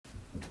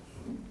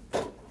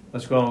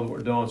Let's go on with what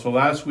we're doing. So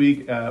last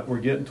week, we're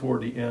getting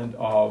toward the end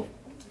of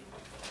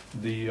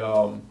the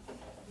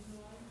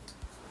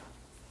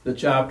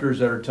chapters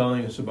that are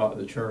telling us about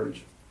the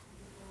church.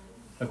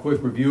 A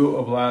quick review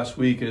of last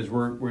week is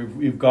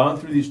we've gone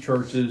through these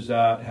churches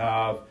that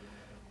have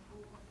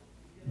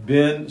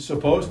been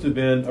supposed to have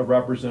been a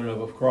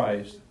representative of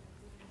Christ.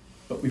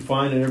 But we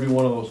find in every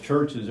one of those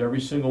churches, every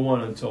single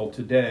one until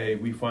today,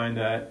 we find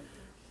that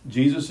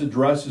Jesus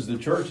addresses the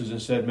churches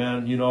and said,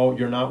 man, you know,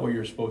 you're not where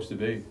you're supposed to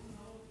be.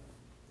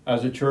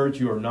 As a church,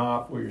 you are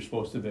not where you're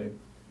supposed to be.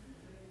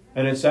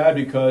 And it's sad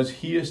because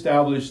he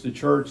established the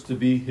church to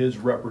be his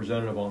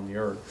representative on the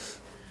earth.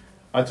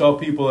 I tell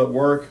people at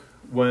work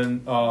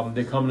when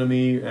they come to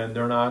me and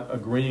they're not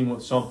agreeing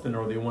with something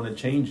or they want to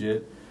change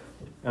it,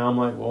 and I'm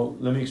like, well,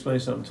 let me explain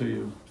something to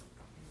you.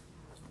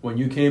 When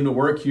you came to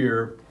work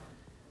here,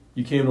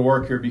 you came to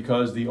work here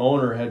because the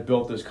owner had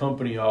built this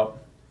company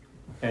up,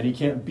 and he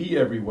can't be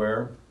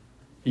everywhere.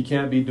 He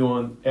can't be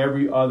doing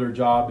every other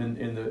job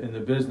in the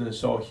business,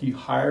 so he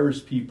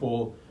hires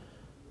people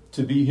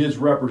to be his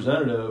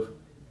representative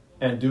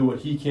and do what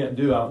he can't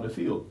do out in the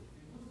field,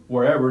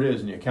 wherever it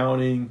is, in the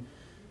accounting,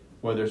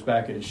 whether it's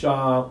back in the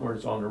shop, whether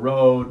it's on the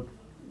road,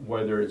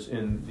 whether it's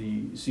in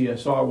the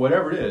CSR,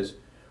 whatever it is.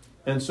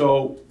 And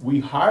so we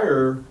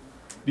hire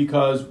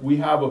because we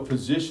have a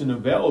position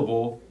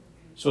available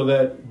so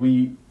that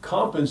we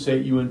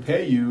compensate you and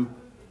pay you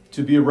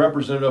to be a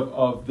representative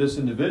of this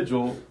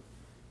individual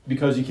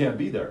because he can't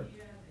be there.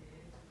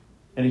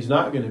 And he's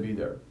not going to be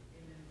there.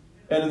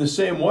 And in the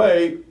same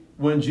way,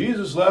 when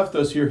Jesus left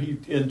us here, he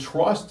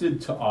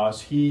entrusted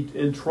us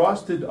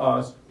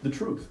the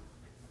truth.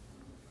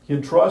 He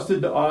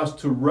entrusted to us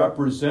to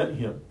represent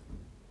him.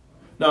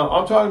 Now,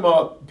 I'm talking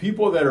about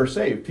people that are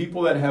saved,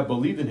 people that have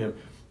believed in him.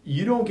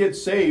 You don't get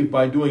saved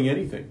by doing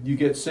anything. You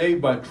get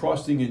saved by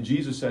trusting in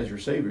Jesus as your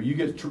Savior. You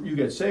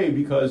get saved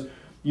because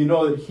you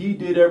know that he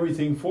did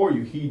everything for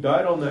you. He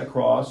died on that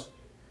cross.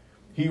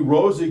 He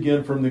rose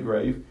again from the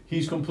grave.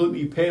 He's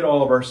completely paid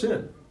all of our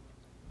sin.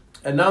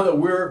 And now that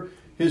we're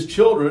his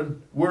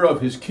children, we're of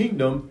his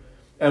kingdom,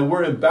 and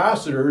we're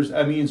ambassadors,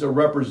 that means a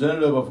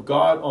representative of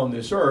God on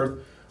this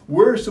earth,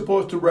 we're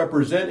supposed to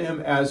represent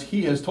him as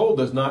he has told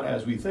us, not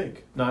as we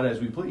think, not as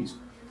we please.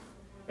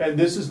 And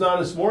this is not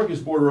a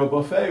smorgasbord or a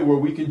buffet where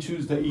we can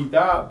choose to eat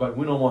that, but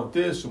we don't want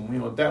this and we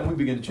want that, and we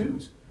begin to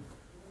choose.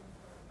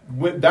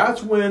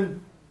 That's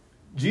when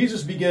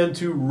Jesus began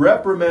to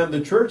reprimand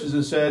the churches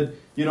and said,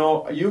 you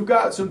know, you've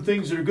got some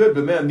things that are good,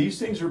 but man, these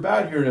things are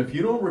bad here. And if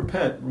you don't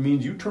repent, it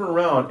means you turn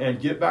around and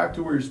get back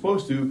to where you're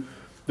supposed to,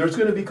 there's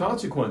going to be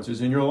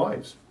consequences in your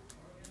lives.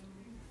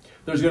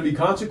 There's going to be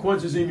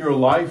consequences in your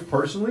life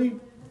personally,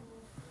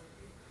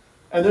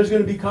 and there's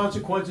going to be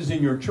consequences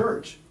in your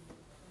church.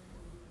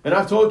 And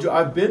I've told you,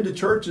 I've been to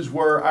churches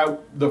where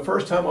the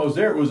first time I was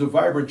there, it was a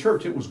vibrant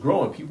church. It was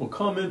growing. People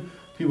coming,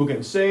 people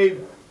getting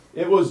saved.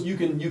 It was, you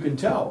can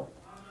tell.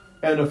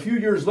 And a few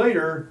years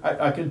later,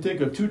 I can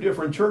think of two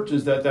different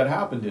churches that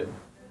happened in.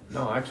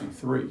 No, actually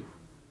three,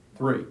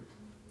 where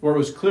it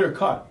was clear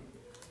cut.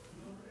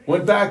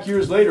 Went back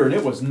years later and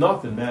it was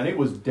nothing, man. It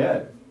was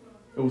dead.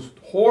 It was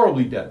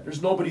horribly dead.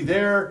 There's nobody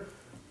there.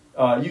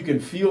 You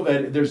can feel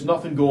that there's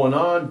nothing going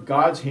on.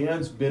 God's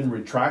hand's been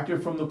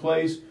retracted from the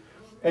place.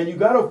 And you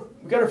got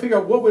to figure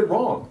out what went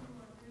wrong.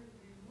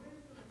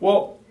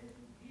 Well,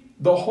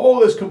 the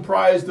whole is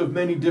comprised of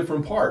many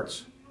different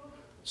parts.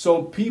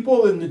 So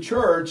people in the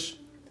church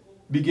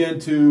begin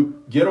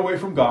to get away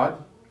from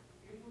God,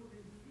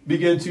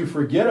 begin to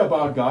forget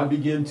about God,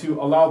 begin to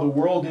allow the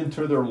world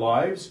into their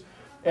lives,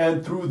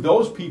 and through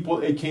those people,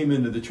 it came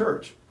into the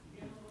church.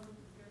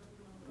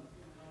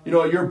 You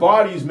know, your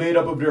body is made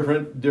up of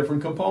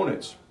different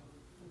components,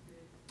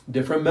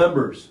 different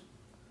members.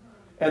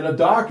 And a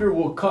doctor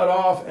will cut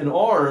off an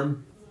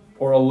arm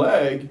or a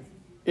leg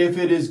if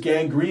it is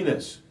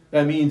gangrenous.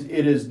 That means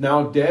it is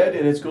now dead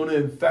and it's going to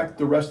infect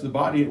the rest of the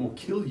body. It will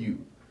kill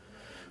you.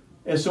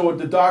 And so what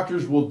the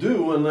doctors will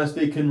do, unless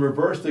they can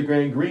reverse the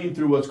gangrene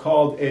through what's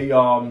called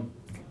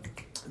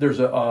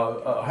there's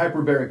a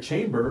hyperbaric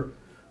chamber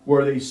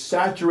where they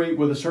saturate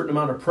with a certain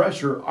amount of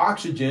pressure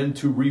oxygen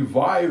to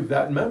revive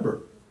that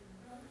member.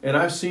 And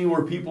I've seen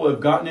where people have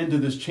gotten into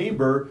this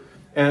chamber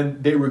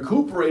and they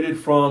recuperated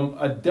from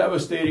a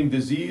devastating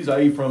disease,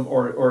 i.e. from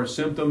or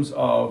symptoms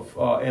of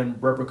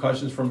and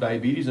repercussions from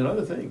diabetes and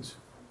other things.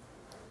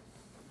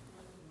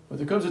 But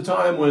there comes a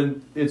time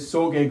when it's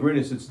so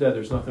gangrenous, it's dead,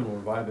 there's nothing to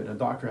revive it, and a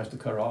doctor has to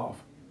cut it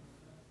off,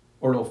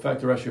 or it'll affect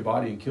the rest of your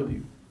body and kill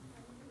you.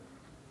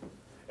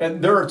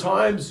 And there are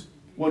times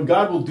when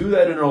God will do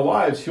that in our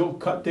lives. He'll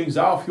cut things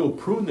off, he'll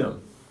prune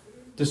them,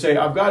 to say,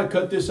 I've got to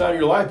cut this out of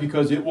your life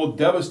because it will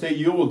devastate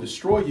you, it will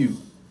destroy you,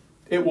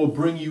 it will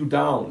bring you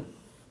down.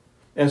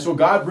 And so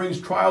God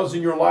brings trials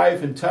in your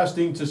life and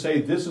testing to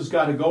say, this has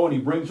got to go, and he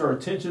brings our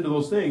attention to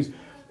those things.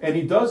 And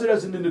he does it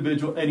as an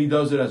individual, and he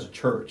does it as a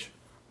church.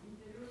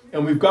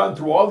 And we've gotten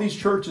through all these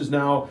churches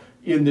now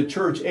in the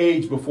church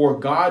age before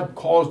God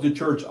calls the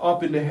church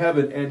up into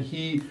heaven and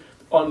he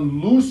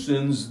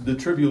unloosens the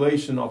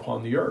tribulation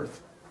upon the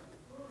earth.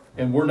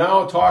 And we're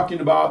now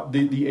talking about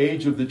the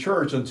age of the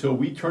church until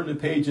we turn the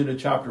page into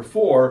chapter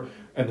 4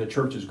 and the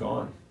church is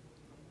gone.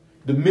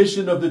 The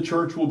mission of the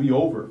church will be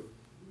over.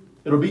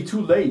 It'll be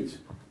too late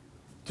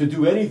to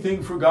do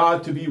anything for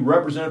God, to be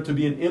representative, to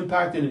be an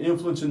impact and an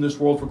influence in this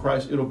world for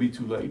Christ. It'll be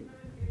too late.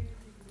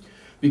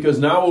 Because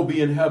now we'll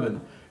be in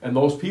heaven. And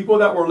those people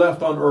that were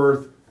left on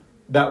earth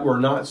that were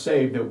not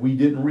saved, that we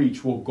didn't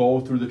reach, will go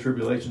through the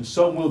tribulation.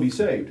 Some will be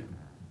saved,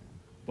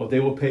 but they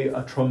will pay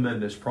a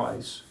tremendous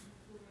price.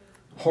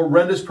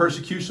 Horrendous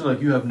persecution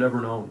like you have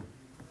never known.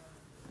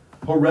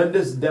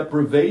 Horrendous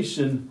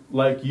deprivation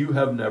like you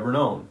have never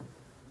known.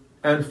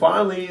 And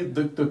finally,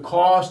 the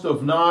cost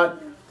of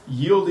not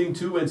yielding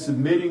to and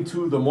submitting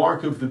to the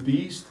mark of the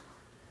beast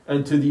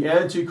and to the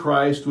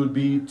Antichrist would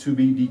be to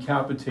be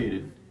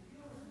decapitated.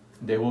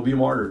 They will be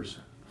martyrs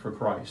for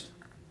Christ.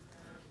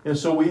 And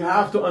so we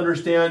have to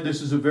understand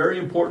this is a very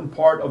important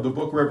part of the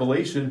book of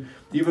Revelation,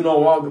 even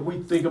though we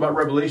think about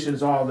Revelation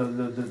as all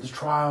the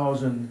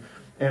trials and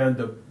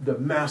the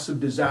massive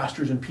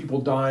disasters and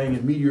people dying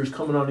and meteors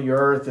coming on the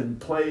earth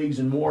and plagues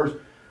and wars.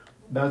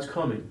 That's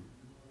coming.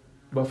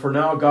 But for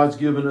now, God's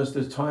given us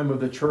this time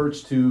of the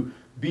church to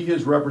be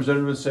his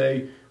representative and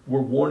say, we're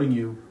warning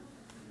you.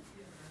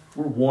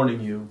 We're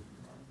warning you.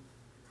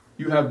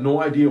 You have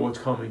no idea what's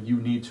coming. You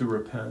need to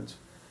repent.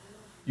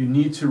 You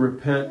need to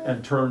repent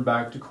and turn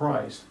back to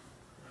Christ.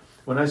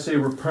 When I say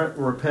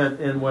repent,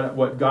 and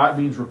what God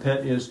means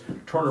repent is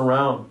turn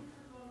around.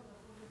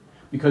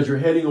 Because you're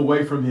heading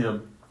away from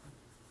him.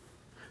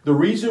 The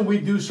reason we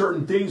do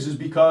certain things is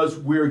because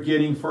we're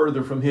getting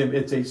further from him.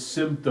 It's a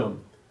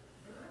symptom.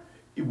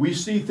 We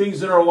see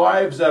things in our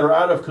lives that are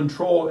out of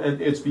control,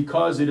 and it's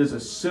because it is a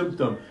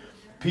symptom.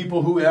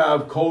 People who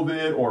have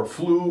COVID or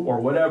flu or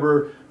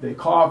whatever, they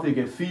cough, they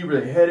get fever,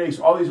 they headaches,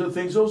 all these other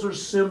things, those are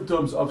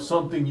symptoms of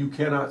something you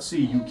cannot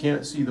see. You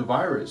can't see the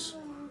virus.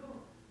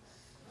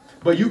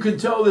 But you can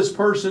tell this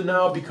person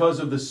now because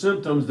of the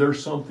symptoms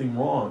there's something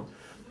wrong.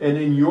 And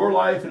in your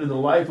life and in the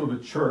life of a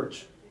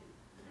church,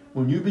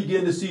 when you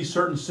begin to see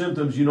certain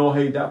symptoms, you know,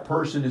 hey, that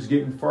person is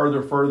getting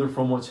further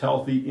from what's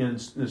healthy in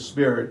the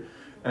spirit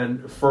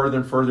and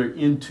further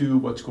into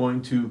what's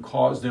going to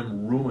cause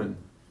them ruin.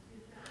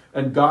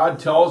 And God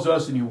tells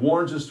us and he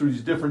warns us through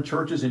these different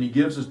churches and he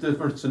gives us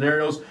different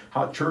scenarios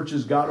how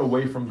churches got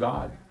away from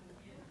God.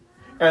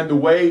 And the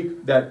way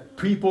that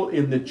people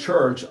in the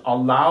church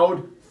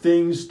allowed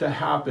things to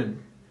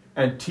happen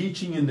and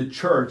teaching in the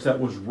church that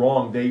was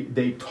wrong.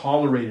 They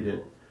tolerated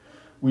it.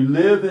 We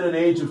live in an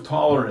age of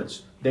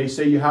tolerance. They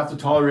say you have to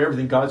tolerate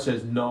everything. God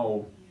says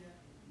no.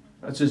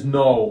 God says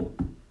no.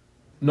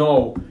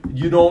 No,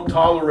 you don't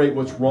tolerate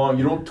what's wrong.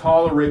 You don't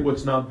tolerate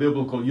what's not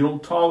biblical. You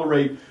don't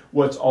tolerate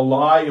what's a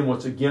lie and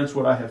what's against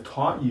what I have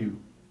taught you.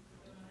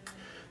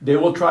 They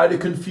will try to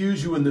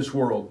confuse you in this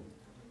world.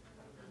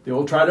 They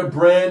will try to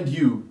brand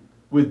you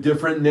with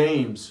different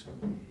names.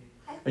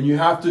 And you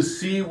have to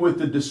see with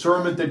the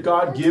discernment that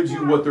God gives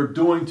you what they're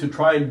doing to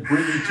try and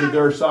bring you to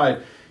their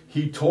side.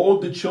 He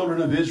told the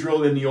children of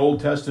Israel in the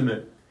Old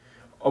Testament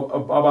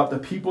about the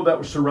people that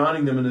were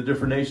surrounding them in the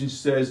different nations. He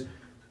says,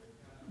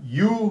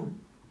 you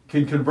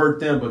can convert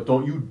them, but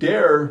don't you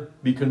dare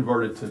be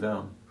converted to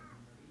them.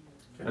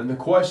 And the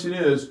question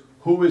is,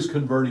 who is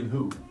converting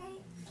who?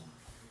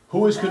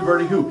 Who is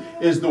converting who?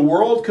 Is the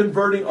world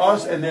converting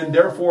us and then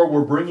therefore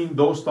we're bringing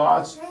those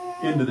thoughts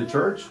into the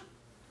church?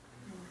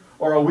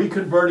 Or are we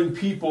converting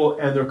people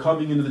and they're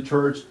coming into the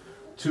church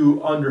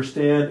to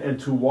understand and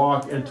to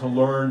walk and to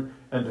learn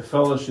and to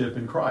fellowship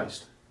in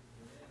Christ?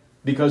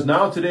 Because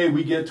now today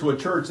we get to a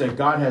church that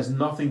God has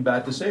nothing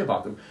bad to say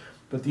about them.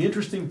 But the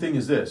interesting thing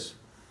is this.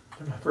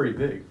 They're not very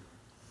big.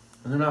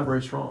 And they're not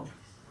very strong.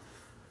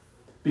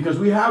 Because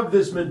we have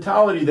this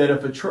mentality that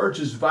if a church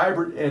is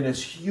vibrant and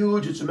it's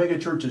huge, it's a mega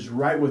church, it's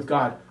right with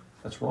God.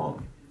 That's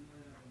wrong.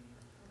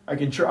 I'm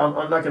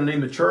not going to name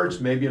the church.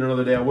 Maybe in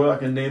another day I will. I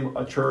can name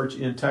a church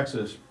in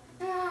Texas.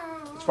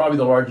 It's probably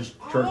the largest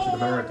church in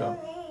America.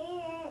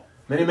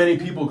 Many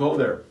people go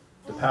there.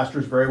 The pastor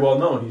is very well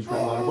known. He's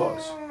written a lot of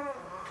books.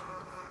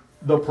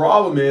 The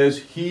problem is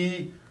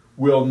he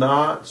will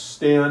not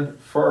stand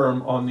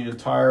firm on the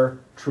entire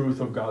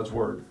truth of God's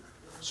word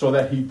so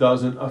that he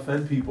doesn't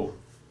offend people.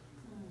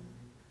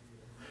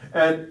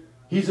 And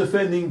he's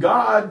offending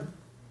God.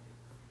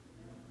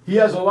 He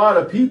has a lot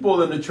of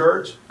people in the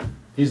church.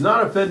 He's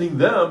not offending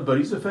them, but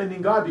he's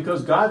offending God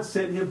because God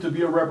sent him to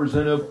be a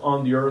representative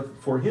on the earth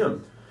for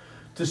him.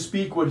 To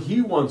speak what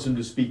he wants him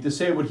to speak, to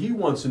say what he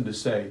wants him to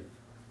say.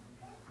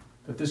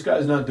 But this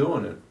guy's not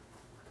doing it.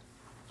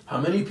 How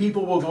many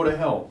people will go to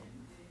hell?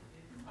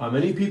 How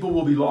many people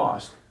will be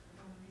lost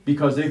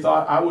because they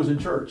thought I was in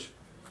church?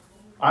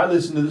 I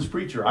listened to this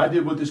preacher. I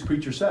did what this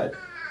preacher said.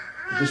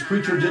 This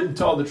preacher didn't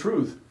tell the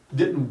truth,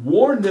 didn't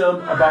warn them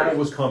about what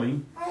was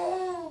coming.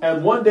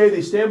 And one day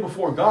they stand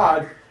before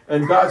God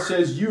and God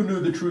says, you knew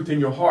the truth in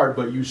your heart,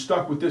 but you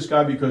stuck with this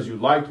guy because you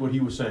liked what he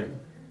was saying.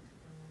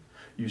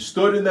 You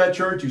stood in that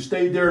church, you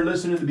stayed there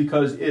listening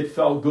because it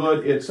felt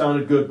good, it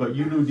sounded good, but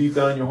you knew deep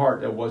down in your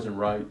heart that wasn't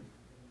right.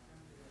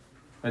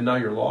 And now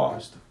you're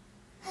lost.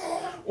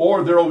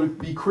 Or there will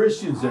be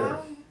Christians there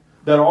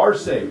that are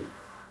saved,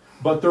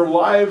 but their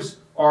lives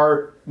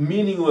are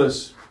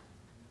meaningless.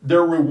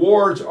 Their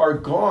rewards are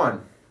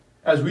gone.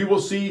 As we will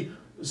see,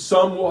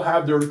 some will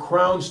have their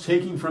crowns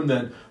taken from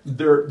them.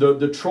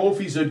 The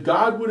trophies that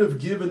God would have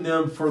given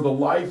them for the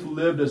life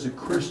lived as a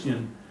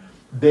Christian,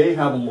 they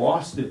have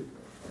lost it.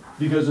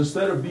 Because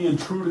instead of being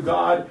true to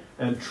God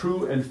and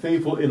true and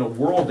faithful in a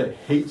world that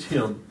hates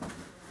Him,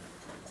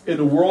 in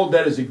a world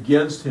that is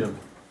against Him,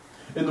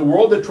 in the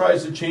world that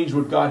tries to change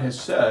what God has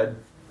said,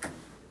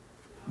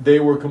 they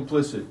were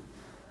complicit.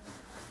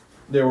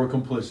 They were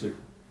complicit.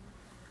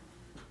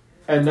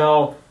 And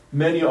now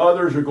many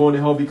others are going to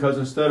hell because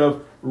instead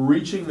of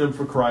reaching them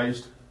for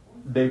Christ,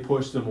 they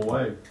pushed them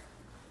away.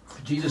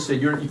 Jesus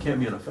said, you can't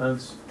be an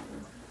offense.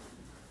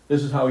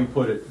 This is how He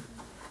put it.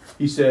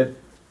 He said,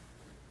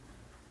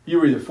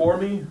 you're either for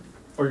me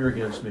or you're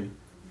against me.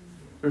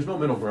 There's no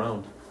middle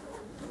ground.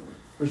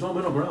 There's no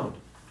middle ground.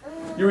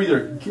 You're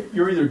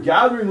either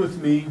gathering with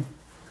me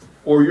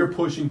or you're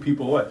pushing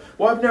people away.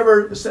 Well, I've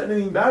never said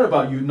anything bad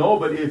about you. No,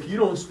 but if you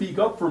don't speak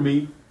up for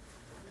me,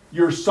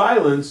 your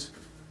silence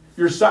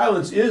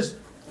is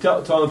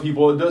telling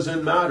people it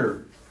doesn't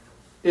matter.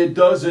 It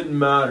doesn't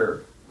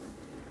matter.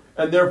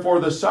 And therefore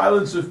the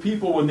silence of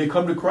people when they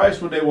come to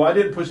Christ one day, well, I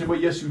didn't push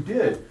anybody. Yes, you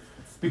did.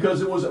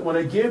 Because it was when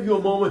I gave you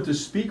a moment to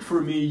speak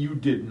for me, you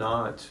did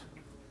not.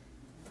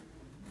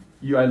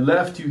 I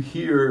left you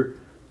here.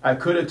 I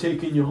could have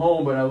taken you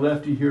home, but I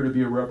left you here to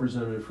be a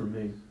representative for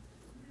me.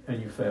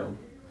 And you failed.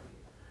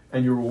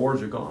 And your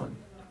rewards are gone.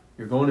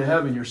 You're going to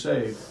heaven, you're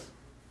saved.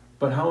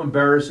 But how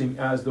embarrassing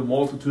as the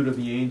multitude of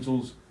the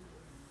angels,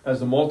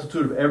 as the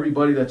multitude of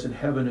everybody that's in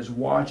heaven is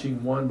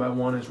watching one by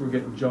one as we're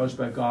getting judged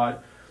by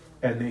God,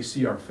 and they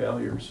see our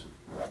failures.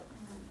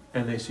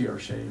 And they see our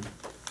shame.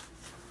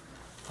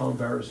 How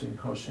embarrassing,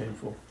 how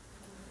shameful.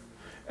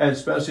 And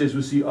especially as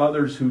we see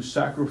others who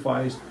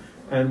sacrificed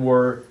and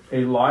were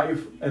a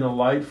life and a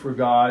light for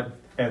God,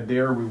 and they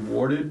are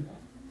rewarded,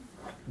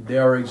 they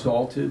are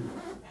exalted,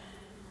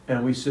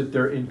 and we sit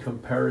there in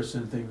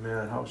comparison and think,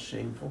 man, how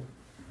shameful.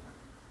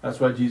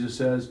 That's why Jesus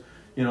says,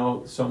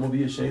 some will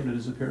be ashamed of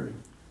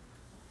disappearing.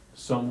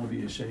 Some will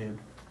be ashamed.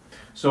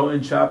 So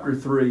in chapter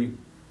 3,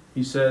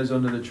 he says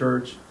unto the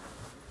church,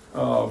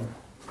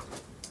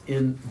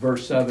 in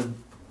verse 7,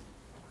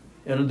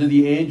 and unto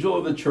the angel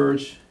of the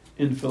church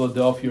in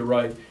Philadelphia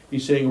write.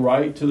 He's saying,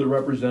 write to the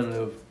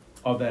representative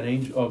of that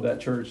angel, of that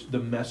church, the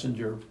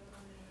messenger.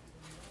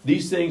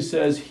 These things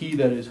says he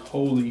that is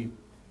holy,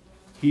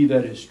 he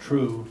that is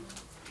true,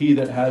 he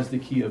that has the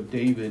key of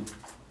David,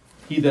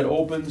 he that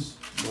opens,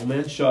 no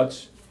man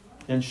shuts,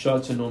 and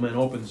shuts, and no man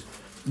opens.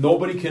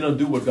 Nobody can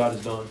undo what God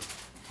has done.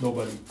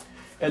 Nobody.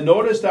 And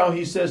notice how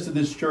he says to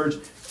this church,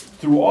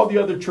 through all the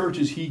other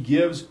churches, he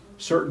gives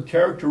certain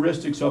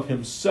characteristics of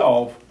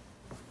himself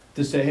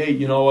to say, hey,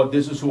 you know what,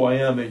 this is who I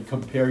am, and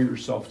compare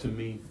yourself to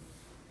me.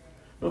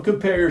 Don't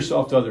compare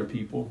yourself to other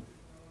people.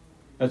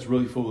 That's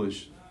really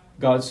foolish.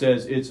 God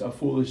says it's a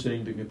foolish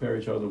thing to compare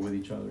each other with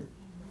each other.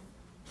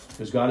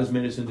 Because God has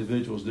made us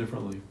individuals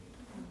differently.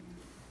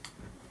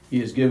 He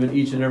has given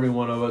each and every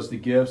one of us the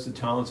gifts, the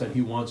talents that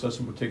He wants us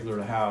in particular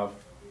to have.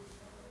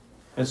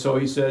 And so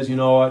He says, you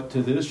know what,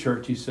 to this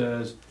church He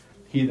says,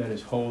 he that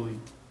is holy.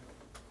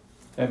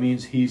 That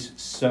means he's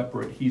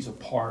separate, he's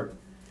apart.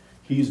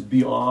 He's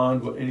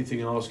beyond what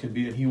anything else can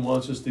be, and He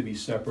wants us to be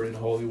separate and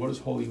holy. What does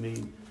holy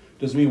mean? It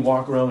doesn't mean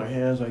walk around our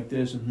hands like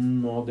this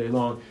and all day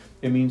long.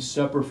 It means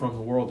separate from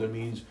the world. It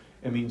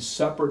means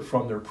separate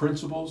from their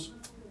principles,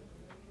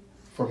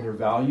 from their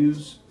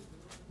values,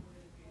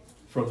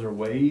 from their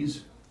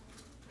ways,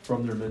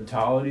 from their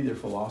mentality, their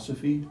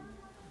philosophy.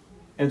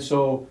 And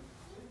so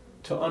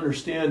to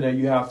understand that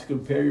you have to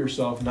compare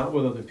yourself not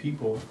with other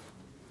people,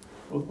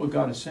 with what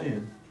God is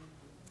saying.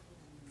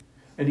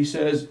 And He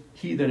says,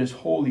 he that is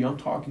holy, I'm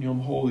talking to you,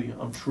 I'm holy,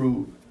 I'm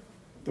true.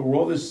 The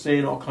world is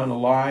saying all kind of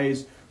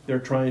lies. They're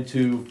trying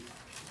to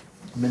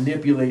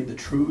manipulate the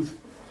truth.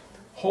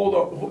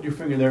 Hold your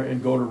finger there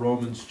and go to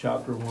Romans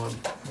chapter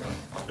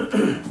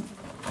 1.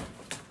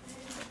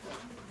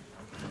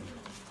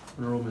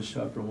 Romans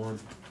chapter 1.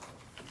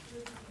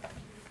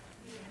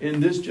 In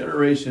this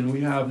generation,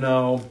 we have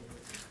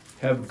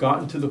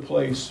gotten to the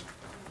place,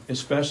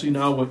 especially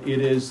now when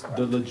it is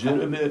the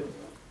legitimate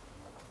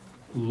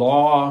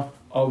law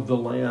of the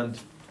land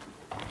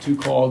to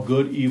call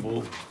good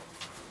evil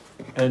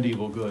and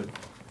evil good.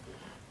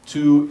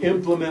 To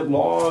implement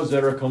laws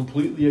that are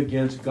completely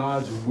against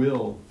God's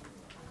will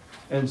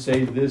and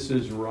say this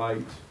is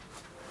right.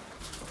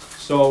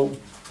 So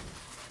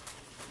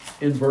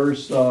in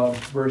verse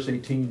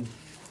 18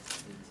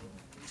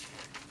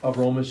 of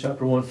Romans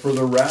chapter 1, for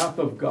the wrath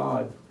of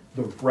God,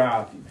 the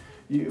wrath.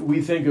 We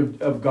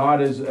think of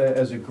God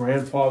as a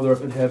grandfather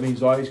up in heaven.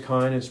 He's always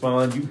kind and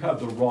smiling. You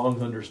have the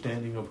wrong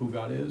understanding of who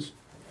God is.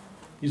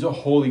 He's a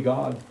holy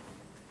God.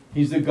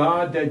 He's the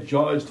God that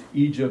judged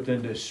Egypt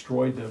and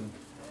destroyed them.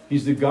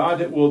 He's the God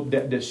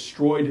that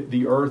destroyed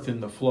the earth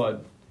in the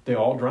flood. They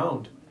all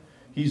drowned.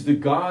 He's the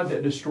God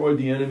that destroyed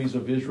the enemies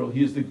of Israel.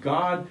 He is the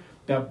God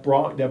that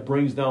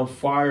brings down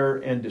fire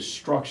and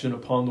destruction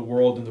upon the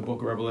world in the book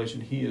of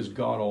Revelation. He is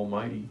God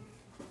Almighty.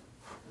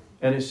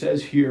 And it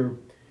says here,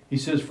 he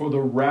says, for the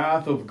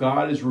wrath of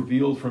God is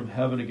revealed from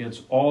heaven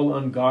against all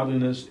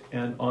ungodliness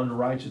and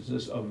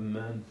unrighteousness of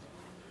men,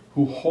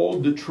 who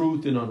hold the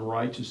truth in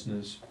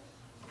unrighteousness.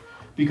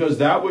 Because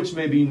that which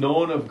may be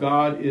known of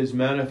God is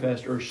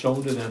manifest or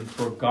shown to them,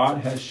 for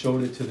God has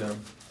showed it to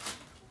them.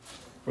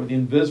 For the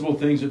invisible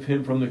things of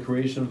him from the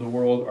creation of the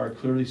world are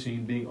clearly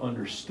seen, being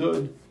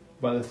understood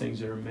by the things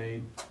that are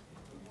made,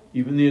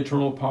 even the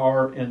eternal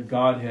power and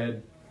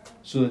Godhead,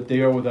 so that they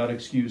are without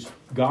excuse.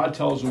 God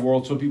tells the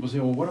world. Some people say,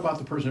 well, what about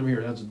the person over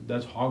here?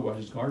 That's hogwash,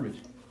 it's garbage.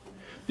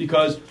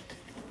 Because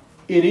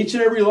in each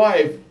and every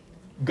life,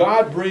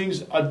 God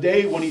brings a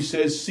day when he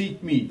says,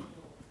 seek me.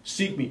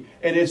 Seek me.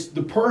 And it's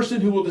the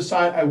person who will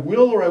decide, I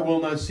will or I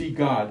will not seek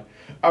God.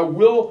 I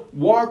will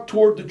walk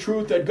toward the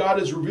truth that God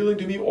is revealing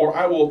to me, or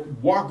I will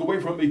walk away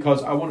from it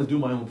because I want to do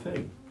my own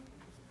thing.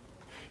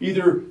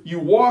 Either you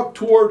walk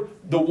toward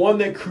the one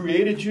that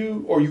created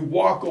you, or you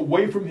walk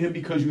away from him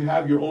because you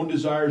have your own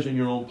desires and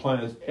your own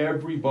plans.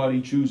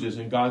 Everybody chooses,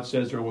 and God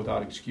says they're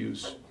without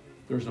excuse.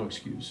 There's no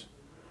excuse.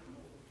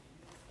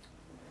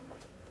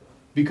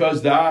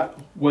 Because that,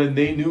 when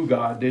they knew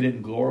God, they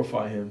didn't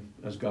glorify him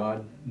as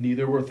God.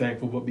 Neither were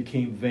thankful, but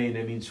became vain.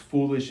 That means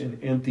foolish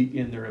and empty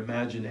in their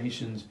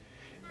imaginations,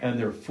 and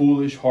their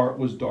foolish heart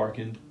was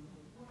darkened.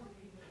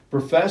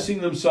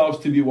 Professing themselves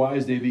to be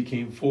wise, they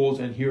became fools.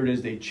 And here it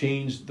is, they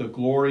changed the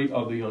glory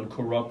of the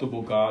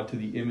uncorruptible God to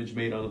the image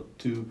made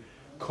unto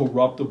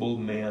corruptible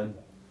man,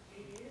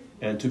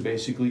 and to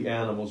basically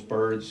animals,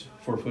 birds,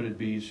 four-footed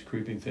beasts,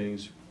 creeping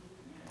things.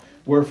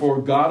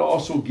 Wherefore God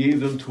also gave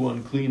them to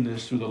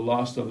uncleanness through the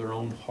lust of their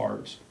own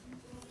hearts,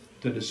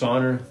 to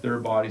dishonor their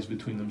bodies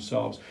between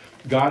themselves.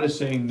 God is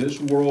saying this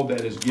world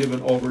that is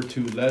given over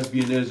to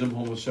lesbianism,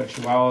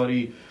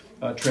 homosexuality,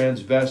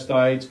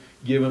 transvestites,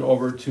 given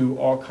over to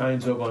all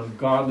kinds of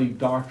ungodly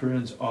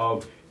doctrines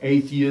of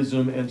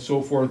atheism and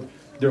so forth.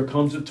 There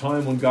comes a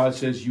time when God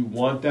says, you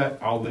want that,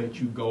 I'll let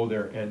you go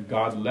there. And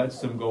God lets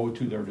them go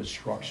to their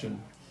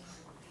destruction.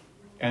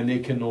 And they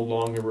can no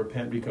longer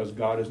repent because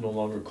God is no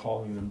longer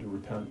calling them to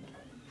repent.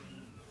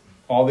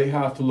 All they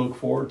have to look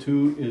forward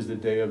to is the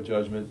day of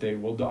judgment. They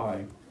will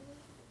die,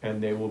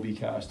 and they will be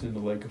cast in the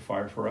lake of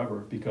fire forever,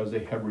 because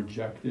they have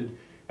rejected,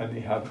 and they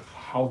have,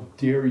 how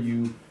dare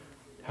you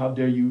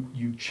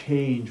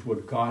change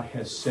what God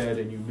has said,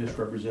 and you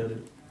misrepresent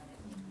it.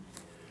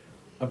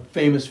 A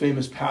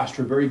famous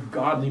pastor, very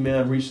godly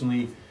man,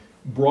 recently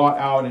brought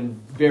out, and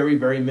very,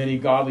 very many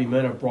godly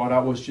men have brought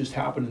out what's just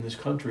happened in this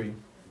country.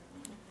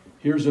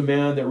 Here's a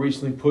man that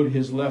recently put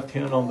his left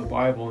hand on the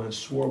Bible and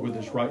swore with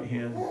his right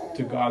hand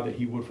to God that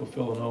he would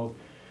fulfill an oath.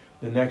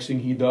 The next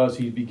thing he does,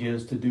 he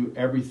begins to do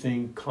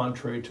everything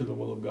contrary to the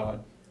will of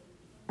God.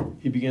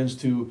 He begins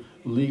to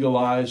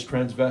legalize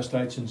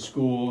transvestites in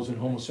schools and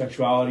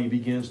homosexuality. He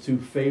begins to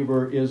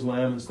favor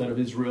Islam instead of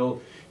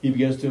Israel. He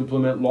begins to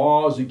implement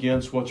laws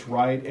against what's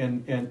right,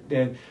 and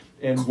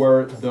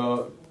where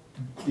the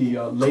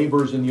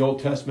laborers in the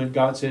Old Testament,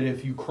 God said,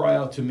 if you cry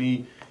out to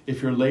me,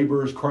 if your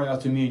laborers cry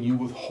out to me and you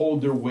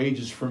withhold their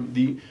wages from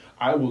thee,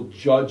 I will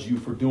judge you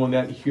for doing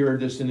that. Here,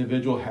 this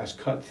individual has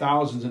cut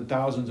thousands and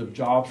thousands of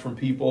jobs from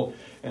people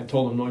and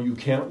told them, no, you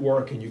can't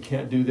work and you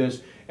can't do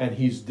this. And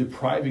he's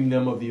depriving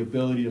them of the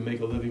ability to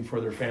make a living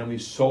for their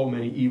families. So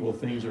many evil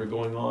things are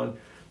going on.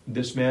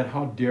 This man,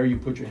 how dare you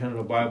put your hand on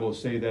the Bible and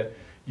say that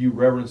you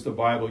reverence the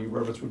Bible, you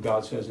reverence what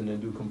God says, and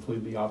then do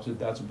completely opposite?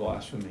 That's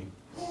blasphemy.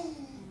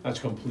 That's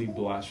complete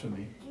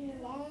blasphemy.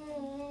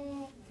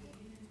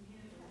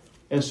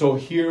 And so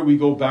here we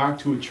go back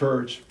to a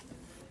church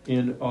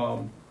in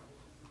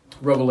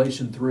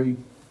Revelation 3.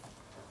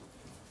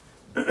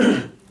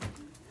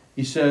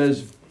 He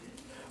says,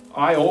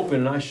 I open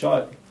and I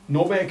shut.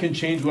 No man can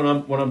change what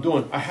I'm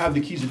doing. I have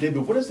the keys of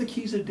David. What does the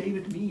keys of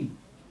David mean?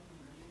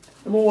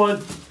 Number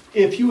one,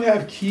 if you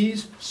have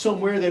keys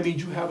somewhere, that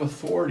means you have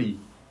authority.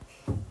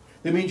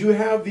 That means you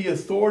have the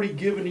authority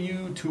given to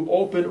you to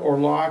open or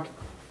lock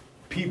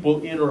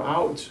people in or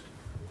out.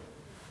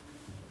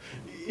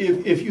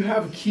 If you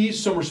have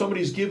keys somewhere,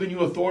 somebody's given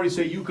you authority,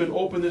 say you can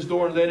open this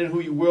door and let in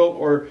who you will,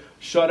 or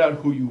shut out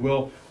who you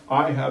will.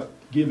 I have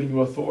given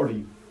you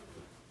authority.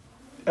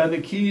 And the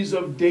keys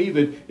of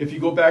David, if you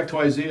go back to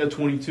Isaiah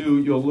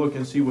 22, you'll look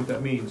and see what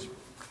that means.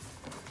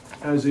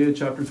 Isaiah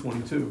chapter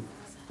 22.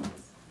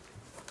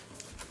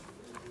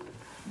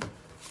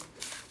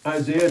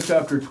 Isaiah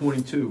chapter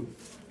 22.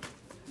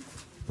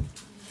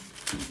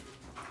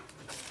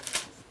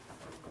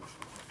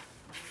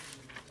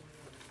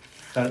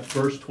 At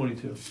verse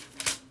 22.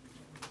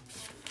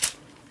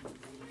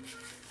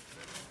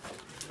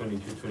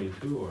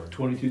 22 or?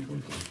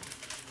 22.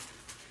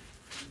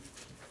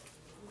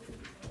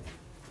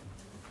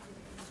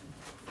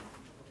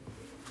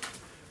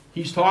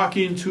 He's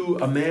talking to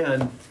a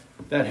man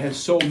that has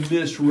so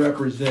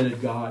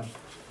misrepresented God.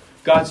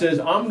 God says,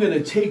 I'm going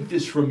to take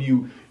this from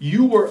you.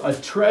 You were a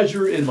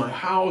treasure in my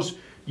house.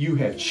 You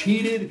have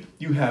cheated.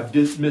 You have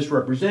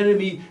misrepresented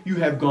me. You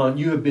have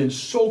been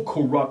so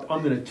corrupt.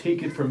 I'm going to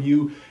take it from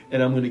you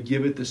and I'm going to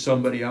give it to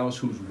somebody else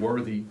who's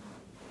worthy.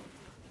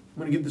 I'm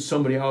going to give it to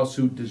somebody else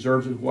who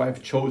deserves it, who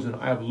I've chosen.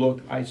 I have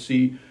looked.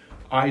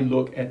 I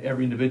look at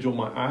every individual.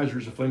 My eyes are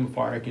as a flame of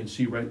fire. I can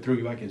see right through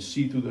you. I can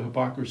see through the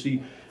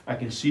hypocrisy. I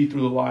can see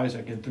through the lies.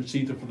 I can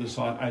see through the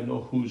facade. I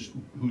know who's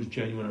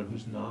genuine and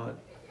who's not.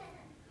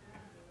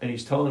 And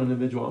he's telling an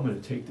individual, I'm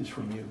going to take this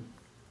from you.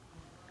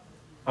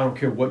 I don't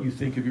care what you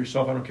think of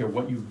yourself. I don't care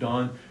what you've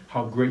done,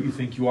 how great you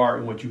think you are,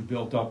 and what you've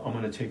built up. I'm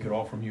going to take it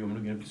all from you. I'm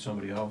going to give it to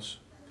somebody else.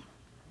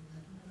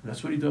 And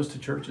that's what he does to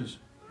churches.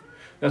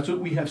 That's what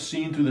we have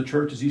seen through the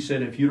churches. He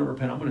said, if you don't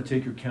repent, I'm going to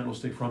take your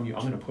candlestick from you.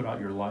 I'm going to put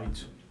out your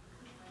light.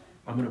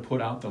 I'm going to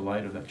put out the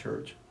light of that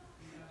church.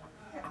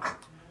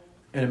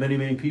 And many,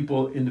 many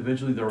people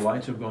individually, their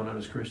lights have gone out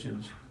as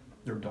Christians.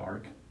 They're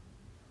dark.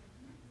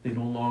 They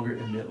no longer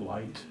emit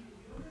light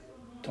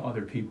to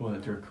other people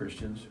that they're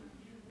Christians.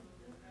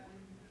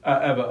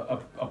 I have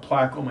a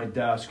plaque on my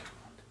desk,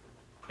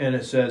 and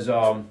it says,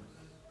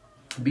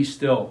 be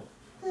still.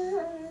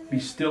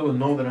 Be still and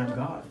know that I'm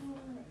God.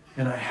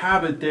 And I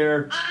have it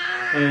there,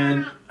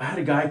 and I had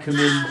a guy come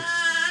in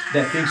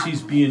that thinks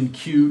he's being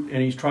cute,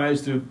 and he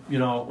tries to,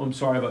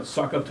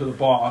 suck up to the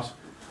boss.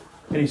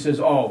 And he says,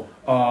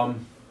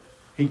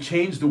 he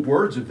changed the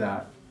words of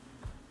that.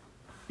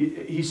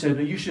 He said,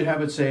 you should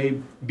have it say,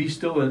 be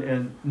still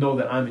and know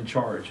that I'm in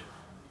charge.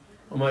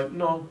 I'm like,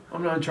 no,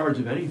 I'm not in charge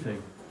of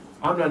anything.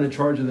 I'm not in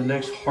charge of the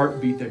next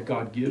heartbeat that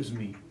God gives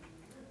me.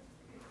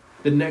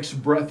 The next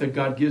breath that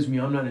God gives me,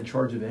 I'm not in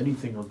charge of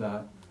anything of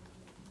that. I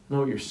know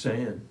what you're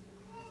saying.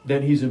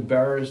 Then he's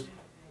embarrassed,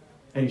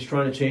 and he's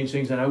trying to change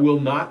things, and I will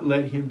not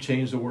let him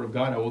change the Word of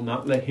God. I will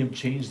not let him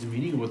change the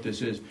meaning of what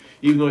this is,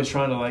 even though he's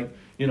trying to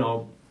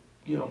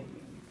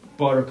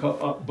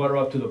butter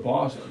up to the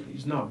boss.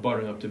 He's not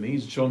buttering up to me.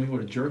 He's showing me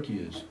what a jerk he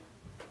is.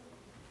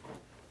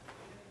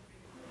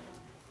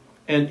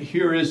 And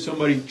here is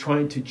somebody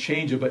trying to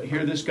change it, but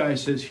here this guy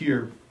says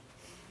here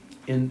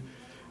in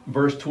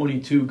verse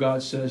 22,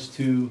 God says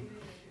to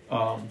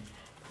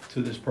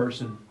this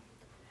person.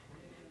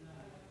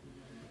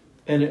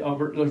 And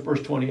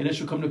verse 20, and it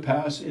shall come to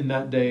pass in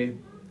that day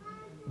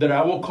that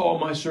I will call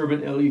my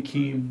servant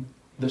Eliakim,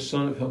 the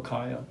son of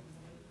Hilkiah.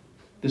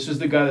 This is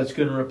the guy that's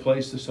going to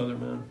replace this other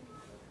man.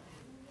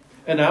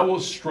 And I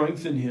will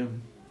strengthen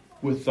him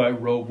with thy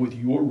robe, with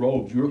your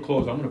robes, your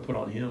clothes. I'm going to put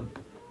on him.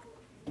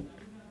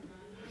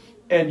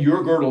 And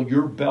your girdle,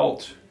 your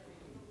belt.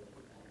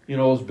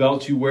 Those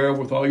belts you wear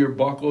with all your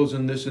buckles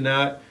and this and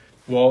that.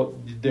 Well,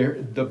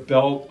 the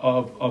belt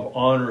of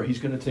honor, he's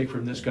going to take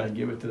from this guy and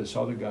give it to this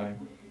other guy.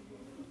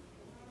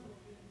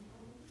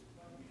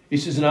 He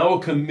says, and I will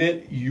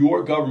commit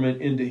your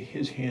government into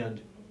his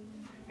hand,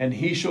 and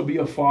he shall be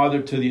a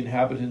father to the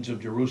inhabitants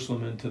of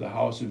Jerusalem and to the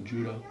house of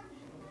Judah.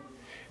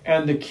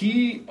 And the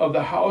key of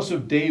the house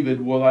of David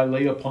will I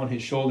lay upon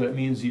his shoulder. It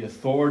means the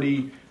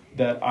authority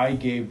that I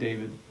gave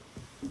David.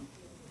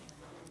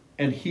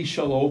 And he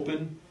shall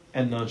open,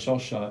 and none shall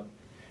shut.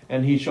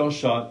 And he shall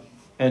shut,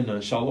 and none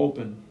shall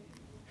open.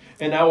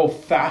 And I will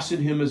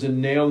fasten him as a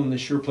nail in the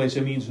sure place.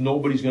 It means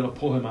nobody's going to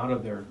pull him out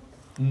of there.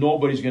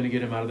 Nobody's going to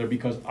get him out of there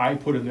because I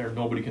put him there.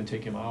 Nobody can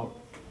take him out.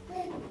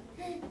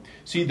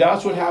 See,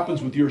 that's what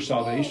happens with your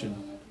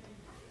salvation.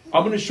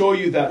 I'm going to show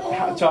you that's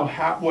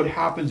what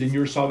happens in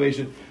your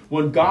salvation.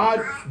 When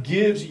God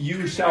gives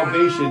you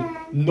salvation,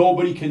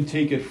 nobody can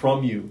take it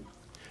from you.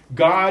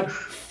 God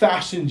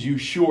fastens you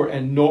sure,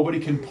 and nobody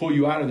can pull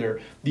you out of there.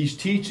 These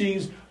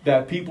teachings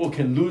that people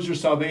can lose their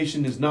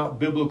salvation is not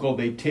biblical.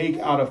 They take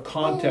out of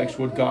context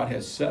what God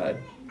has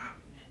said.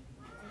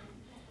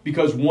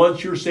 Because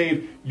once you're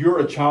saved, you're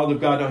a child of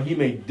God. Now, he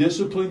may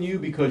discipline you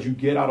because you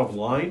get out of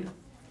line.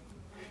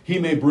 He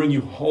may bring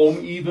you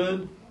home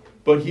even.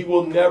 But he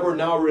will never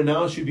now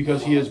renounce you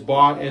because he has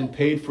bought and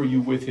paid for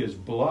you with his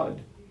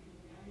blood.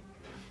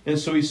 And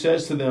so he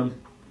says to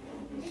them,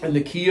 and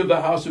the key of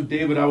the house of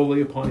David I will lay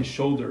upon his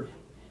shoulder.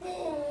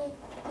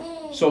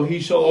 So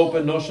he shall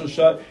open, no shall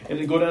shut. And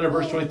then go down to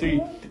verse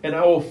 23. And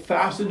I will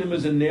fasten him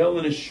as a nail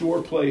in a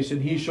sure place,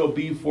 and he shall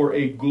be for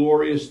a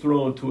glorious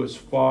throne to his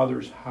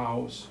father's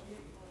house.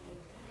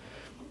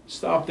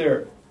 Stop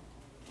there.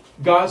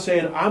 God's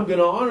saying, I'm going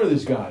to honor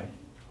this guy.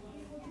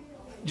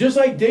 Just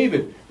like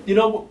David.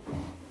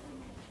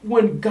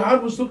 When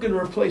God was looking to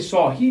replace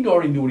Saul, he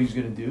already knew what he was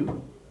going to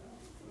do.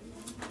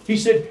 He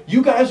said,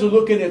 you guys are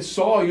looking at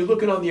Saul. You're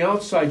looking on the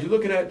outside. You're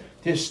looking at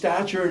his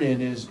stature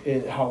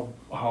and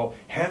how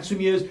handsome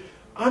he is.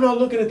 I'm not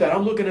looking at that.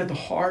 I'm looking at the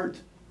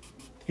heart.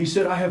 He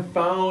said, I have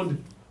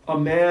found a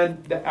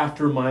man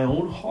after my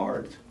own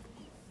heart.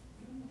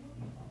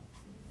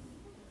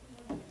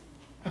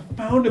 I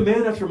found a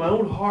man after my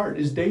own heart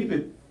is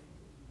David.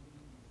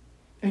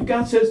 And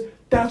God says,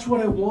 that's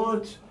what I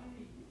want.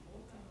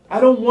 I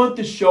don't want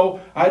the show.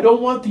 I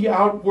don't want the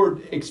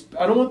outward,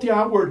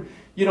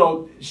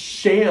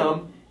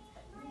 sham.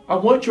 I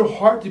want your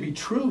heart to be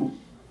true.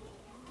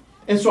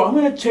 And so I'm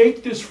going to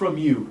take this from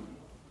you.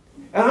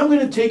 And I'm going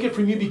to take it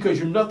from you because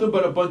you're nothing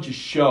but a bunch of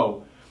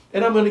show.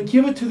 And I'm going to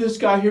give it to this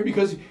guy here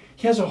because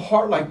he has a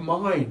heart like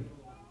mine.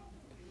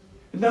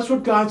 And that's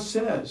what God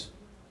says.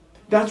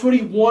 That's what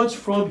he wants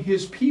from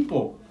his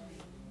people.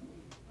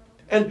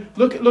 And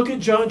look at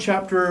John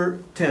chapter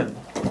 10.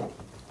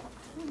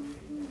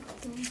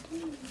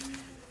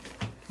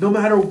 No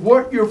matter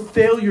what your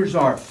failures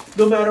are,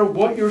 no matter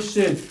what your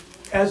sin,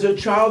 as a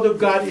child of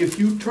God, if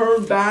you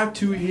turn back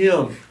to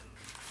him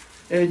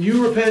and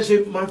you repent and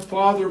say, my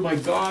Father, my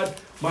God,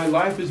 my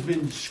life has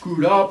been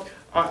screwed up.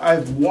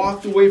 I've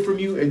walked away from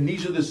you, and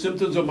these are the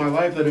symptoms of my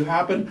life that have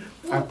happened.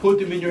 I put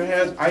them in your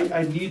hands.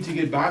 I need to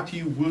get back to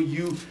you. Will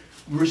you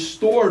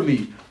restore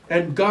me?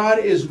 And God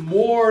is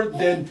more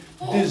than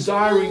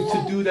desiring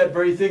to do that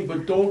very thing,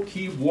 but don't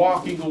keep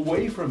walking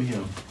away from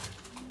him.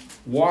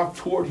 Walk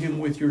toward him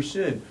with your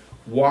sin.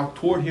 Walk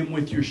toward him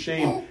with your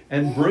shame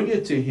and bring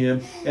it to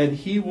him, and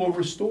he will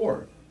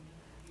restore.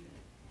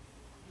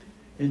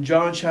 In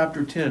John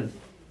chapter 10,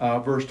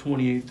 verse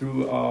 28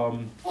 through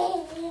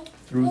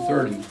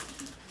 30.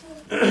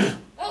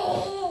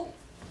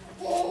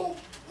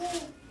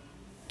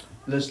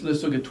 Let's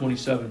look at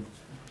 27.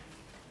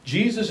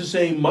 Jesus is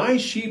saying, my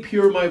sheep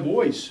hear my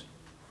voice.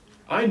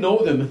 I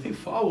know them and they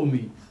follow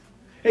me.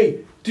 Hey,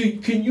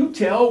 can you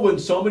tell when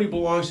somebody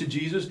belongs to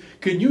Jesus?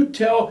 Can you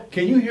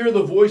hear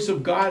the voice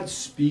of God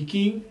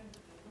speaking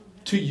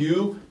to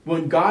you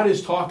when God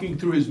is talking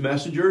through his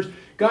messengers?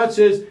 God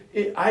says,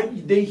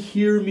 they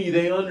hear me,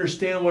 they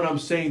understand what I'm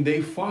saying,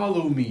 they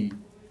follow me.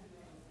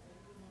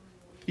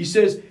 He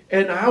says,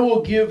 and I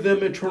will give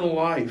them eternal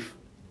life,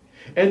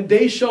 and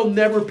they shall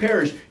never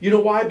perish. You know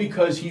why?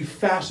 Because he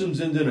fastens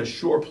them in a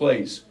sure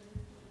place.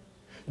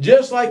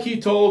 Just like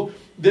he told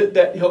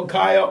that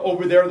Hilkiah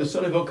over there, the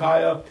son of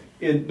Hilkiah,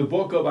 in the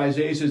book of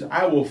Isaiah says,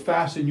 I will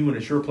fasten you in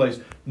a sure place.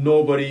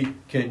 Nobody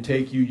can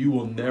take you. You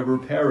will never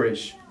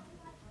perish.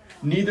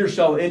 Neither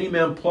shall any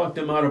man pluck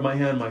them out of my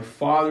hand. My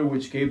Father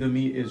which gave them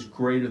me is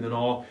greater than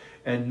all,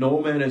 and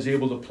no man is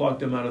able to pluck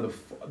them out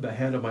of the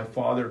hand of my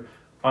Father.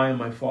 I and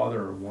my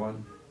Father are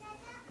one.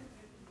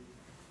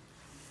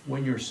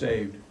 When you're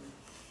saved,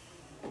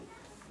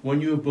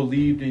 when you have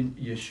believed in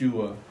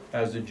Yeshua,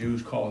 as the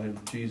Jews call him,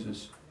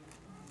 Jesus,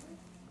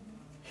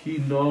 he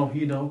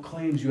now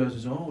claims you as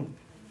his own.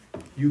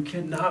 You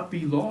cannot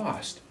be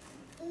lost.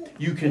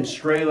 You can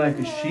stray like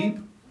a sheep,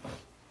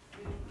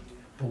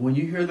 but when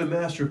you hear the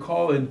Master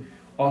calling,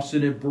 all of a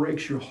sudden it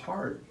breaks your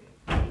heart,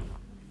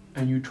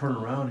 and you turn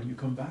around and you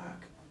come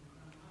back.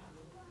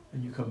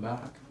 And you come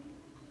back.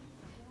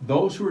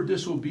 Those who are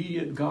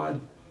disobedient, God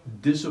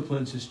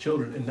disciplines his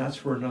children, and that's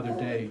for another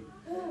day.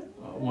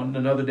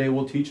 Another day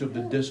we'll teach of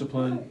the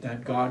discipline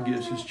that God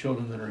gives his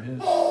children that are his.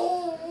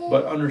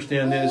 But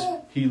understand this,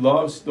 he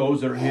loves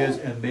those that are his,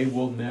 and they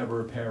will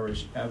never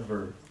perish,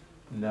 ever.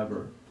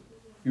 Never.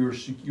 You're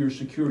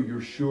secure,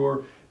 you're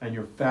sure, and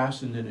you're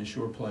fastened in a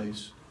sure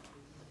place.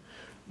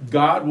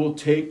 God will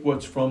take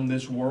what's from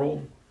this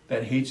world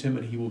that hates him,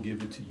 and he will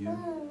give it to you.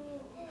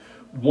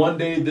 One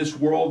day this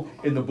world,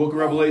 in the book of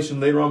Revelation,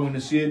 later on we're going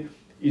to see it,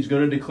 he's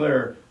going to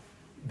declare,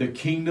 the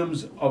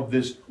kingdoms of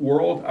this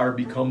world are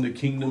become the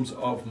kingdoms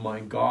of my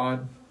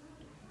God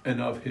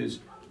and of his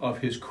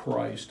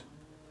Christ.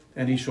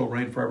 And he shall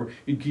reign forever.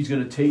 He's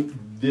going to take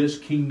this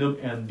kingdom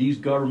and these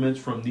governments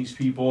from these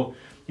people.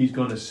 He's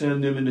going to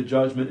send them into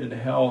judgment, into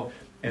hell,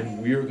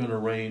 and we're going to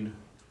reign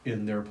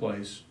in their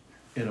place.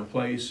 In a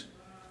place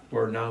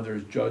where now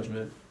there's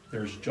judgment,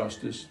 there's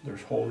justice,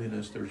 there's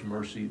holiness, there's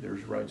mercy,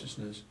 there's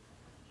righteousness.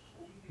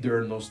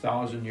 During those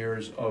 1,000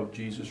 years of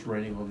Jesus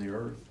reigning on the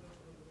earth.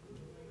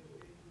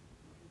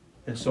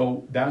 And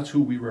so that's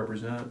who we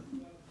represent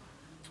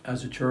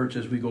as a church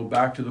as we go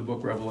back to the book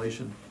of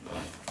Revelation.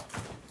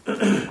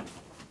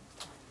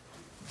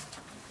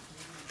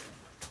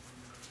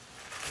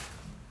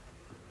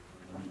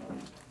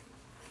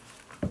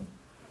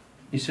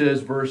 He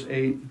says, verse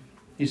 8,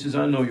 he says,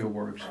 I know your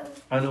works.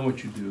 I know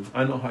what you do.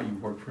 I know how you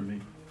work for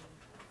me.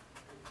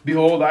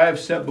 Behold, I have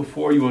set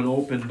before you an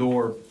open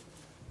door,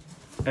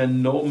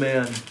 and no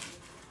man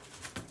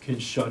can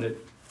shut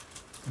it.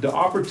 The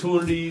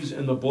opportunities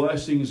and the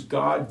blessings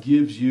God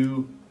gives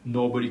you,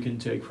 nobody can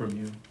take from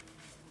you.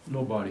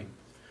 Nobody.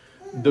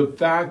 The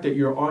fact that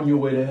you're on your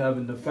way to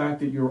heaven, the fact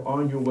that you're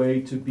on your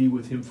way to be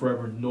with him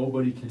forever,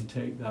 nobody can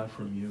take that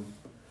from you.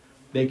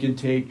 They can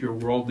take your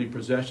worldly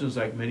possessions,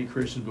 like many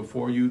Christians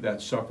before you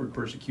that suffered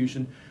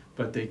persecution,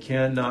 but they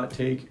cannot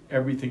take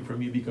everything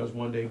from you, because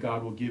one day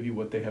God will give you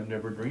what they have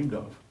never dreamed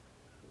of.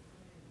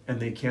 And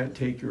they can't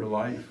take your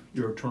life,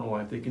 your eternal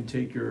life. They can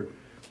take your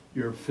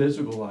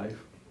physical life,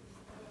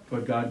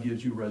 but God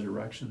gives you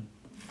resurrection,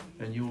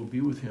 and you will be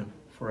with him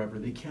forever.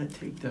 They can't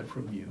take that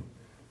from you.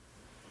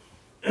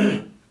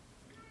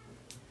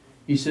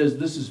 He says,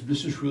 this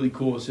is really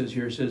cool. It says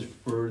here, it says,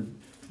 for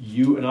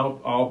you, and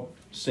I'll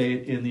say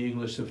it in the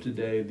English of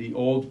today. The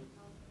old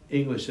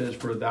English says,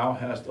 for thou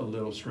hast a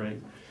little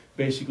strength.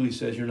 Basically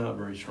says you're not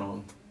very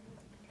strong.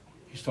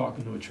 He's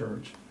talking to a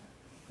church.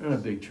 You're not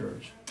a big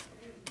church.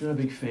 You're not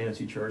a big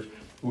fancy church.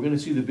 We're going to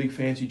see the big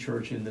fancy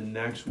church in the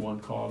next one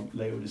called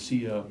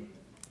Laodicea.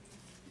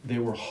 They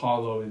were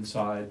hollow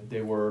inside.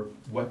 They were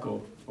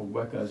hueco, or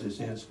hueca as they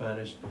say in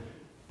Spanish.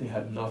 They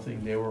had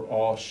nothing. They were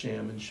all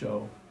sham and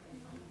show.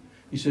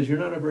 He says, you're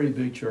not a very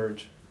big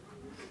church.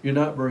 You're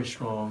not very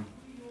strong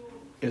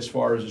as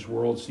far as this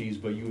world sees,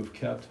 but you have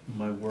kept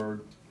my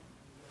word.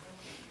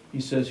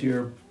 He says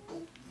here,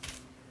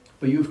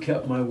 but you've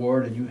kept my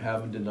word and you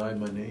haven't denied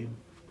my name.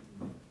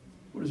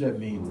 What does that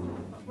mean?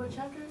 What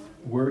chapter is it?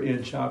 We're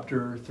in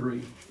chapter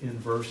 3, in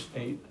verse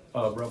 8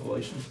 of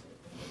Revelation.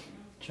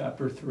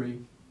 Chapter 3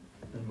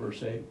 and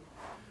verse 8.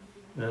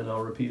 And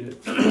I'll repeat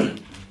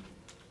it.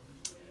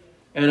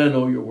 And I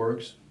know your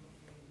works.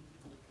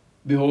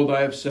 Behold,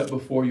 I have set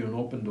before you an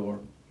open door,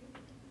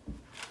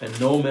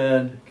 and no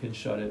man can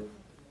shut it.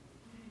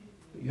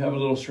 You have a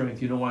little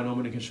strength. You know why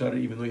nobody can shut it,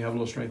 even though you have a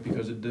little strength?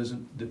 Because it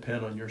doesn't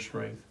depend on your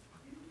strength.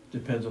 It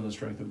depends on the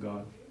strength of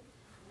God.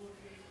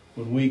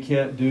 When we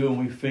can't do and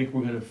we think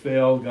we're going to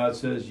fail, God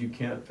says, you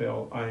can't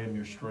fail. I am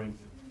your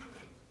strength.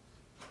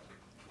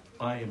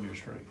 I am your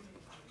strength.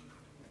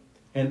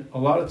 And a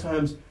lot of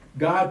times,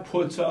 God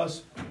puts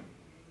us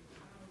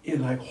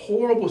in like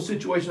horrible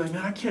situations. Like,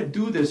 man, I can't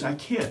do this. I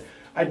can't.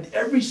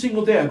 Every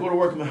single day I go to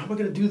work, I'm like, how am I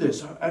going to do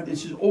this?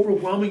 It's just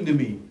overwhelming to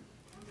me.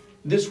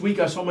 This week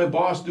I saw my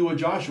boss do a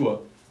Joshua.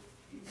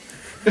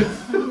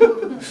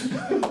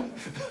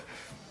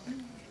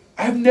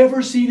 I've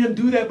never seen him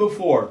do that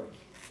before.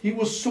 He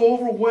was so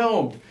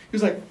overwhelmed. He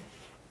was like,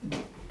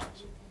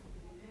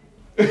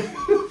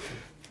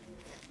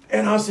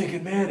 and I was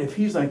thinking, man, if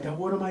he's like that,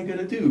 what am I going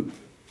to do?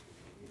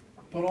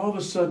 But all of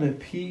a sudden a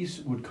peace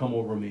would come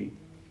over me.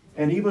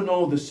 And even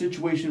though the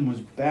situation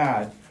was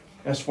bad,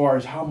 as far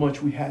as how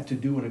much we had to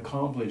do and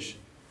accomplish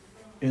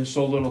in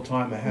so little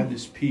time, I had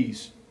this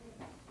peace.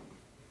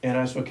 And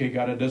I said, okay,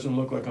 God, it doesn't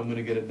look like I'm going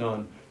to get it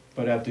done.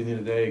 But at the end of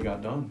the day, it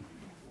got done.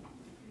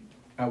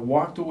 I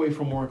walked away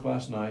from work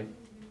last night.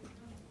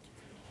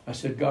 I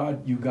said,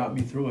 God, you got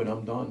me through it.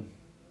 I'm done.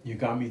 You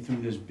got me through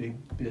this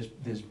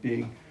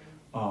big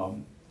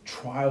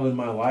trial in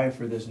my life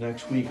for this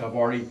next week.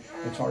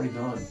 It's already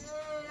done.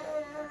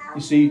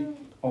 You see,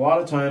 a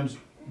lot of times,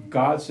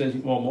 God says,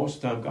 well,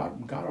 most of the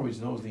time, God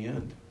always knows the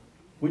end.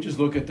 We just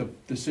look at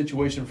the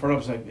situation in front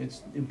of us like,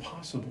 it's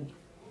impossible.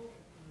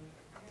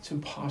 It's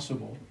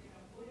impossible.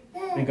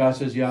 And God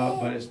says, yeah,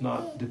 but it's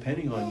not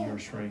depending on your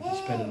strength.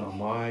 It's dependent on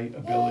my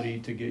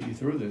ability to get you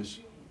through this.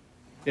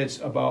 It's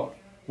about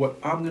what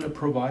I'm going to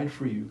provide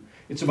for you.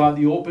 It's about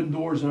the open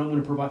doors that I'm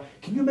going to provide.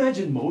 Can you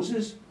imagine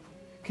Moses?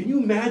 Can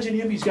you imagine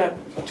him? He's got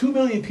 2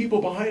 million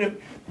people behind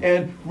him.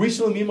 And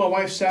recently me and my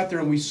wife sat there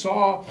and we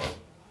saw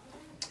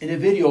in a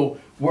video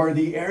where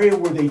the area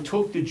where they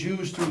took the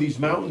Jews through these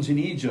mountains in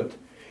Egypt,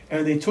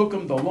 and they took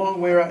them the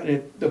long way around,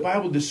 and the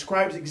Bible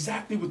describes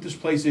exactly what this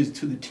place is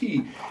to the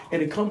T.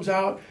 And it comes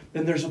out,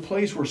 and there's a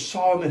place where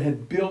Solomon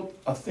had built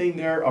a thing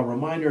there, a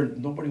reminder.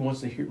 Nobody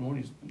wants to hear,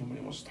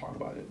 nobody wants to talk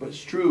about it, but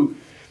it's true.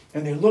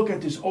 And they look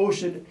at this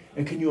ocean,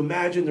 and can you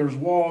imagine there's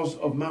walls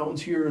of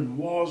mountains here and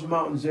walls of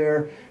mountains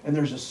there, and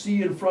there's a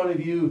sea in front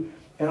of you,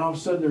 and all of a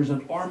sudden there's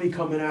an army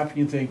coming after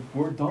you and think,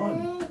 we're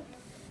done.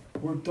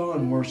 We're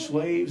done. We're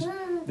slaves.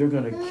 They're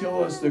going to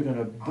kill us. They're going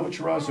to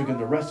butcher us. The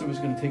rest of us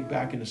are going to take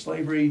back into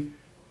slavery.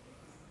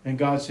 And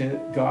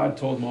God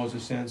told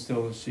Moses, stand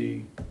still and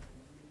see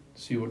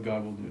what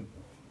God will do.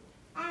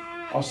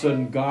 All of a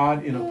sudden,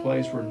 God, in a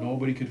place where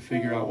nobody could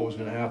figure out what was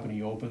going to happen,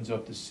 he opens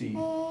up the sea.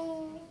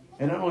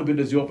 And not only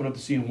does he open up the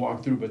sea and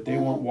walk through, but they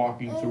weren't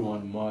walking through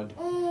on mud.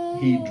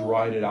 He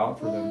dried it out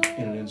for them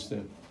in an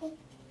instant.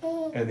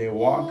 And they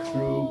walked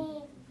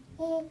through.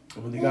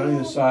 And when they got on the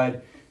other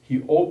side,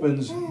 he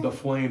opens the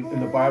flame in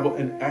the Bible,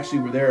 and actually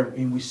we're there,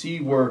 and we see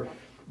where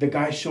the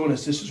guy's showing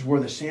us this is where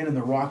the sand and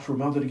the rocks were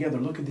melted together.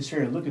 Look at this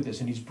area, look at this.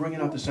 And he's bringing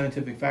out the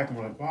scientific fact, and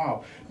we're like,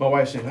 wow. My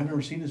wife's saying, I've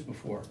never seen this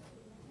before.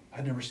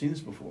 I've never seen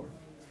this before.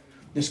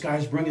 This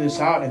guy's bringing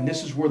this out, and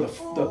this is where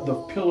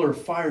the pillar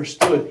of fire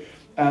stood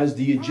as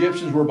the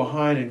Egyptians were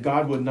behind, and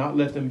God would not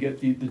let them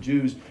get the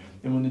Jews.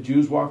 And when the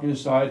Jews walk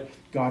inside,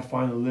 God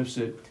finally lifts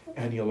it,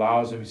 and he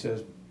allows them. He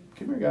says,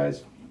 come here,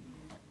 guys.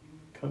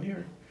 Come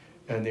here.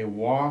 And they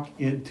walk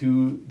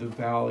into the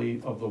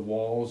valley of the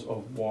walls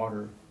of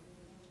water.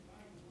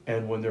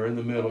 And when they're in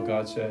the middle,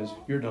 God says,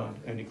 you're done.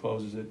 And he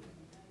closes it.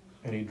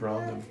 And he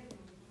drowned them.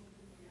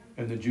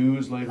 And the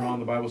Jews, later on,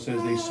 the Bible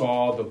says, they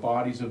saw the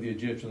bodies of the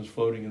Egyptians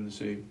floating in the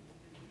sea.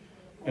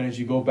 And as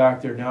you go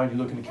back there now and you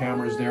look in the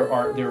cameras,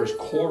 there is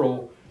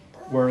coral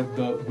where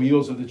the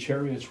wheels of the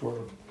chariots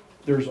were.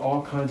 There's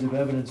all kinds of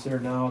evidence there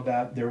now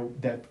that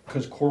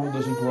because coral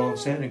doesn't grow on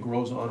sand, it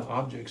grows on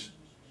objects.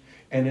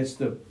 And it's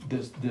the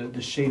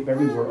shape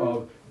everywhere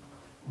of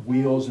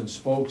wheels and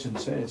spokes and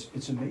sand.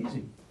 It's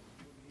amazing.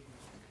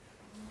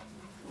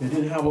 They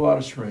didn't have a lot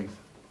of strength.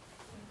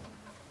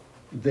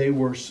 They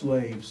were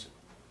slaves.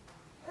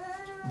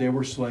 They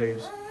were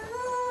slaves.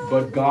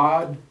 But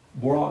God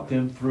brought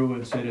them through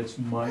and said, it's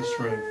my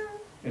strength.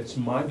 It's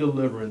my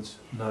deliverance,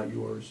 not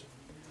yours.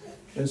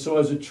 And so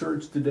as a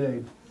church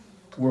today,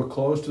 we're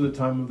close to the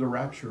time of the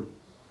rapture.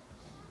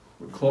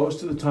 We're close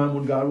to the time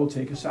when God will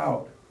take us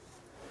out.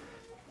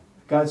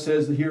 God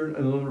says here in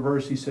another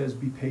verse, he says,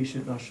 be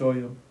patient and I'll show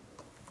you.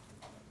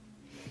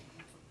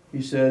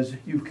 He says,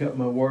 you've kept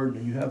my word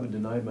and you haven't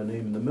denied my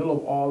name. In the middle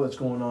of all that's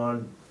going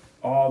on,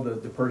 all the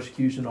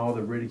persecution, all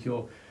the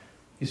ridicule,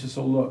 he says,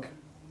 so look.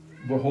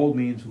 Behold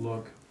means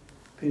look.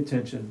 Pay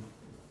attention.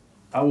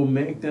 I will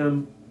make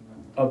them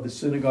of the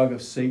synagogue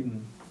of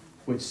Satan,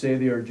 which say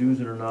they are Jews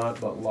and are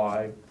not, but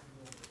lie.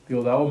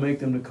 Behold, I will make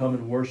them to come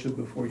and worship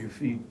before your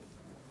feet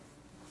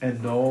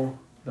and know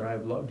that I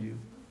have loved you.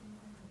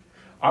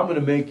 I'm going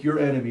to make your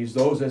enemies,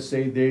 those that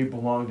say they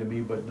belong to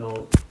me but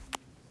don't,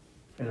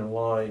 and are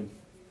lying,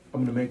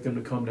 I'm going to make them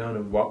to come down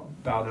and bow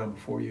down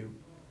before you.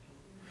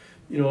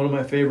 You know, one of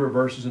my favorite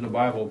verses in the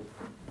Bible,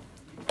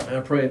 and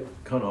I pray it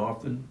kind of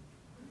often,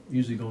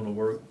 usually going to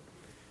work,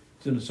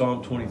 it's in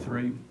Psalm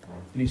 23, and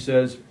he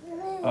says,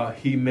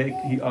 he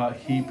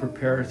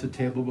prepares a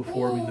table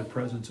before me in the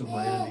presence of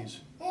my enemies.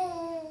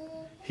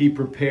 He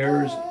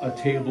prepares a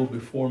table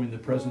before me in the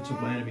presence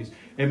of my enemies.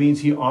 It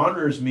means he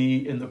honors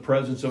me in the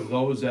presence of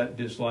those that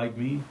dislike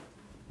me,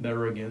 that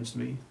are against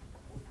me.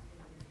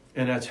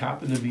 And that's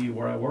happened to me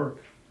where I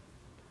work.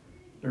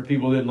 There are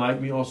people that didn't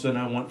like me. All of a sudden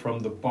I went from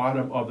the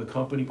bottom of the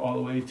company all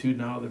the way to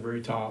now the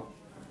very top.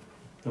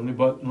 The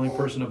only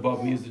person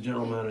above me is the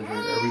general manager.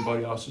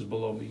 Everybody else is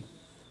below me.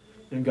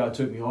 And God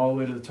took me all the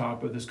way to the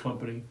top of this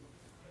company.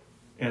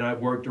 And I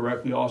work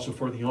directly also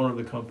for the owner of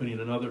the company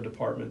in another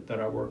department that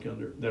I work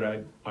under,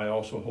 that I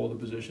also hold a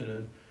position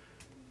in.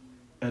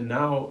 And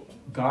now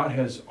God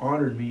has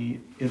honored me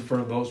in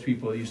front of those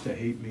people that used to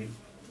hate me,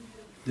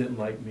 didn't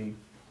like me.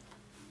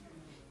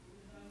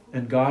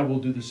 And God will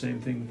do the same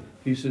thing.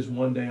 He says,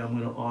 one day I'm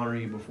going to honor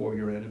you before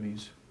your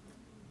enemies.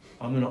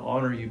 I'm going to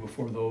honor you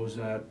before those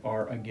that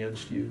are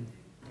against you.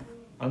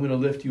 I'm going to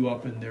lift you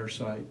up in their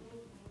sight.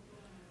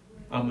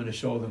 I'm going to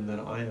show them that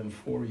I am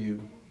for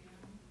you.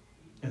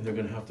 And they're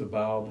going to have to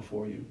bow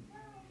before you.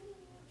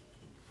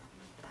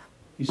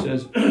 He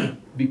says,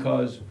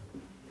 because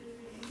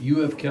you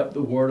have kept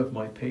the word of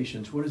my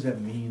patience. What does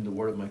that mean, the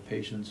word of my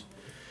patience?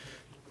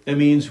 It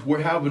means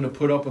we're having to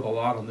put up with a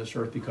lot on this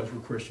earth because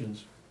we're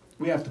Christians.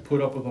 We have to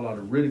put up with a lot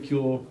of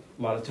ridicule,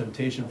 a lot of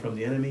temptation from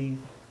the enemy.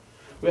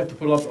 We have to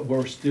put up,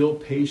 we're still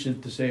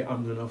patient to say,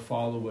 I'm going to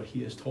follow what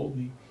he has told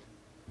me.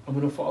 I'm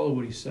going to follow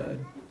what he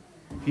said.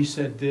 He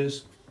said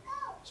this,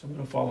 so I'm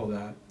going to follow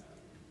that.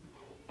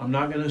 I'm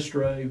not going to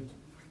stray.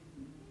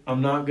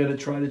 I'm not going to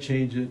try to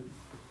change it.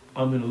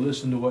 I'm going to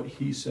listen to what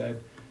he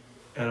said.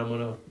 And I'm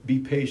going to be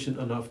patient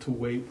enough to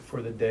wait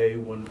for the day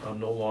when I'm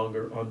no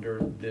longer under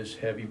this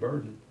heavy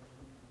burden.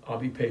 I'll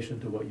be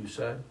patient to what you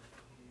said.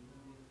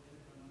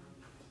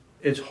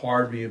 It's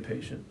hard being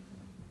patient.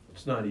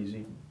 It's not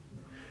easy.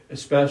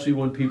 Especially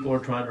when people are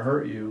trying to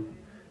hurt you.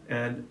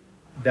 And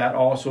that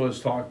also is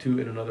talked to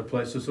in another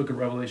place. Let's look at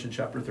Revelation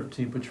chapter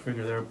 13. Put your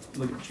finger there.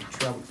 Look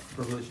at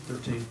Revelation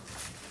 13.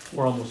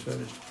 We're almost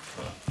finished.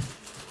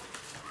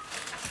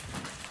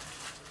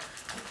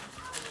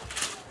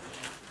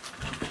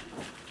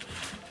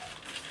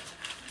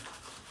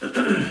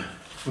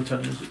 What time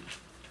is it?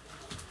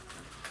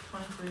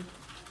 23.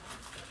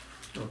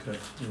 Okay,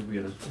 we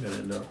gotta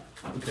end up.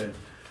 Okay.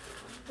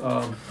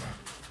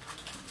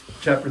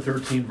 Chapter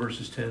 13,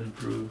 verses 10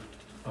 through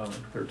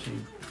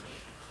 13.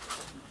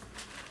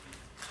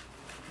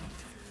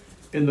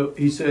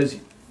 He says,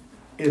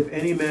 if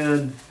any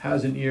man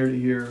has an ear to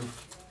hear,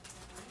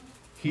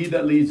 he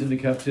that leads into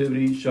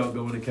captivity shall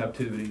go into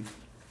captivity.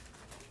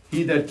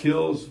 He that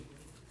kills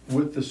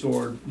with the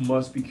sword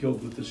must be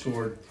killed with the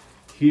sword.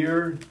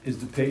 Here is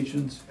the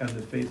patience and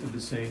the faith of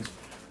the saints.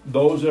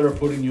 Those that are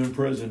putting you in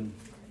prison,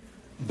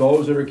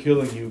 those that are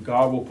killing you,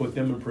 God will put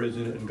them in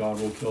prison and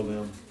God will kill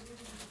them.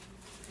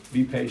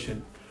 Be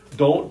patient.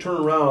 Don't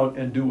turn around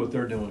and do what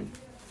they're doing.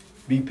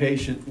 Be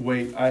patient.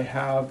 Wait, I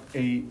have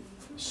a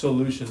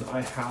solution. I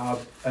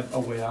have a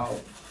way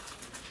out.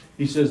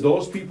 He says,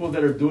 those people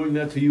that are doing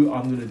that to you,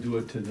 I'm going to do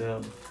it to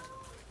them.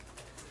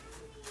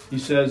 He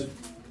says,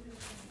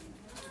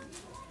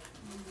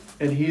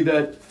 and he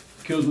that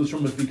kills with the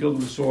sword must be killed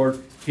with the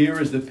sword. Here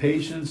is the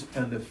patience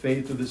and the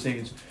faith of the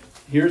saints.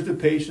 Here's the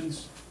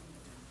patience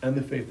and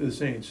the faith of the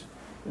saints.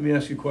 Let me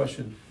ask you a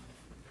question.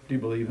 Do you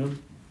believe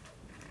him?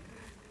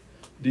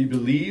 Do you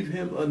believe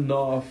him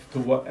enough to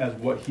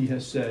what he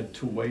has said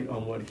to wait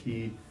on what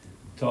he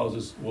tells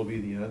us will be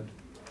the end?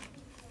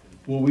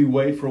 Will we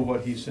wait for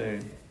what he's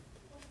saying?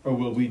 Or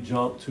will we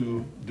jump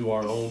to do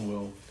our own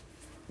will?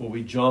 Will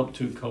we jump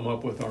to come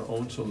up with our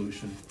own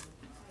solution?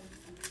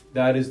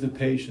 That is the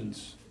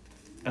patience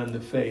and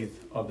the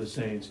faith of the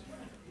saints.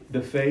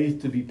 The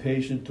faith to be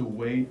patient, to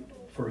wait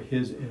for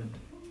his end,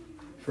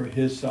 for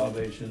his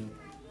salvation,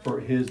 for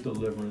his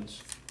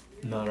deliverance,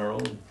 not our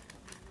own.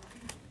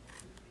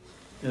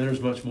 And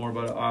there's much more,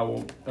 but I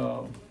won't.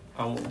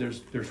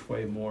 There's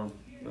way more.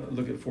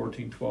 Look at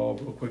 14:12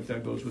 real quick.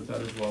 That goes with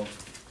that as well.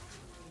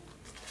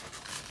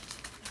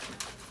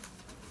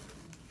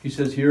 He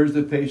says, here's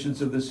the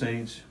patience of the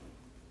saints.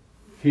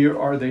 Here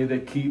are they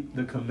that keep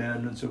the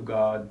commandments of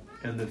God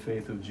and the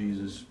faith of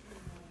Jesus.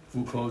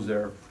 We'll close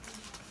there.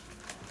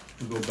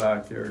 We'll go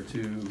back there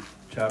to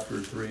chapter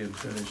 3 and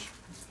finish.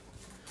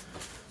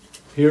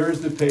 Here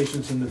is the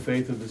patience and the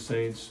faith of the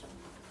saints.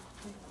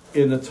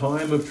 In the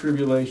time of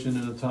tribulation,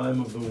 in the time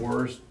of the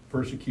worst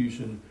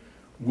persecution,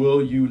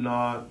 will you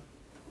not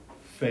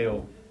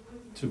fail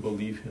to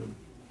believe him?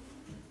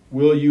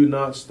 Will you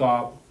not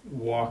stop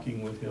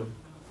walking with him?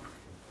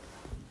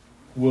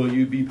 Will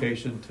you be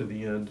patient to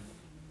the end?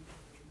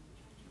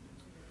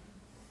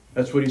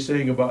 That's what he's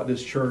saying about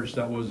this church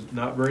that was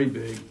not very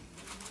big,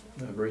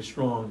 not very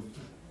strong,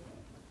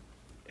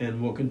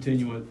 and we'll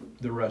continue with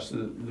the rest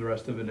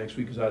of it next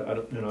week, because I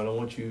don't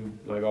want you,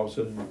 like, all of a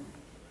sudden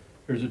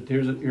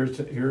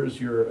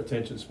here's your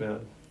attention span,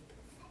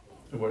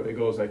 and what it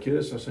goes like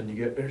this, all of a sudden you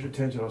get there's your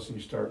attention, all of a sudden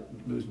you start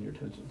losing your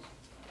attention.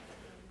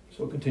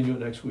 So we'll continue it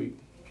next week.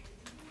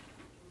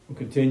 We'll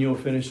continue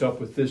and finish up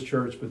with this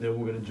church, but then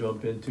we're going to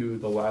jump into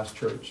the last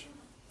church,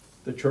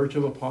 the church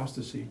of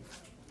apostasy.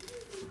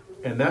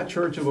 And that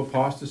church of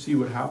apostasy,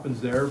 what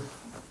happens there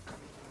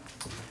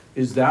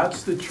is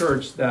that's the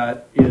church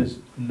that is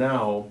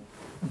now,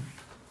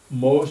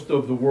 most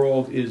of the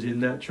world is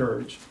in that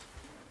church.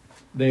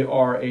 They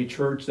are a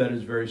church that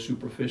is very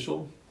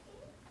superficial.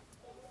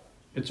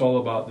 It's all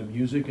about the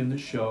music and the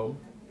show.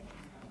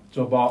 It's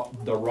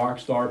about the rock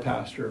star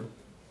pastor.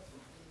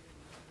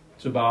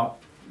 It's about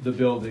the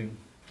building.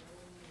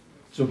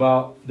 It's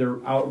about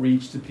their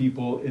outreach to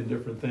people in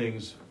different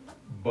things,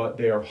 but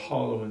they are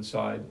hollow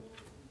inside.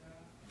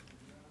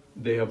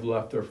 They have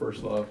left their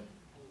first love.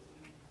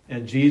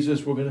 And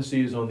Jesus, we're going to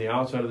see, is on the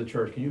outside of the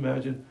church. Can you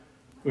imagine?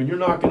 When you're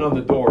knocking on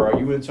the door, are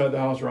you inside the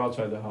house or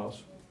outside the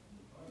house?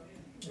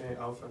 Hey,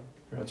 outside.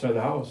 You're outside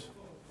the house.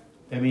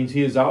 That means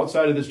he is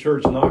outside of this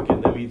church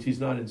knocking. That means he's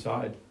not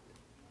inside.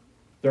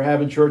 They're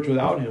having church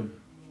without him.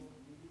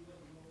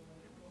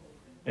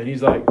 And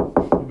he's like,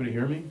 anybody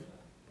hear me?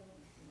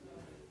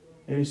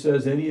 And he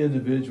says, any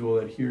individual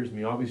that hears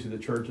me, obviously the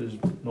church is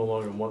no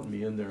longer wanting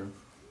me in there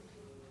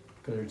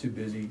because they're too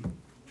busy,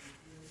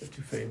 they're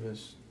too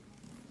famous.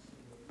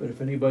 But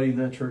if anybody in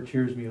that church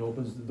hears me and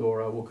opens the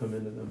door, I will come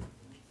into them.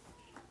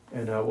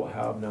 And I will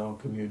have now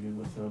communion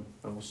with them.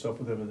 I will sup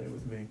with them and they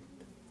with me.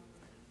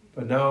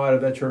 But now out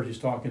of that church, he's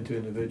talking to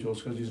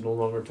individuals because he's no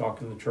longer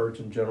talking to the church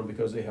in general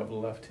because they have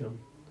left him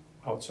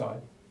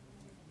outside.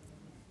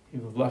 He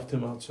left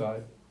him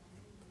outside.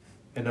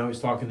 And now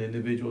he's talking to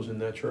individuals in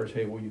that church.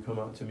 Hey, will you come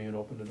out to me and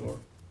open the door?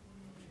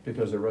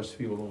 Because the rest of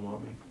the people don't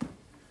want me.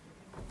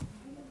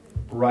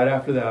 Right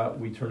after that,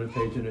 we turn a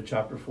page into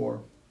chapter 4.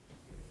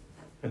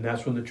 And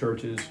that's when the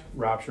church is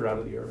raptured out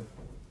of the earth.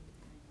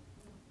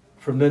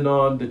 From then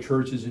on, the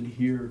church isn't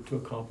here to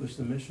accomplish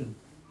the mission.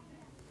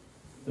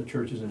 The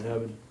church is in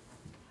heaven.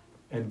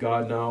 And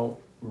God now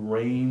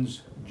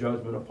rains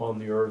judgment upon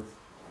the earth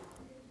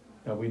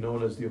that we know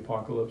as the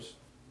apocalypse.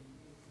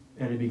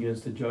 And he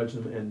begins to judge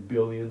them, and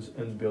billions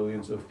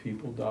of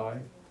people die.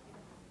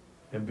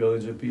 And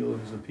billions of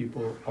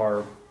people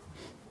are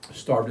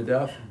starved to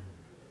death,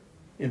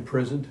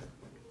 imprisoned,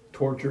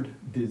 tortured,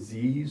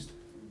 diseased.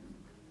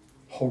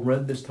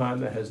 Horrendous time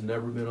that has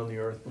never been on the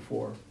earth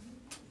before.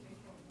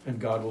 And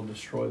God will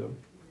destroy them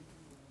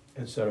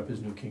and set up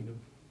his new kingdom.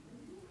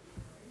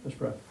 Let's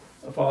pray.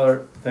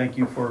 Father, thank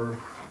you for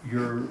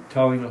your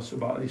telling us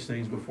about these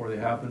things before they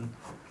happen,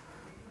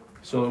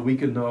 so that we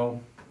can know,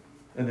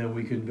 and then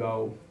we can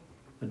go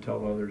and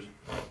tell others.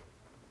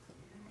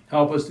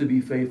 Help us to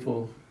be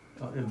faithful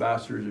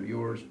ambassadors of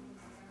yours.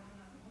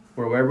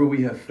 Wherever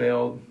we have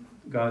failed,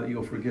 God, that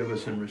you'll forgive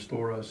us and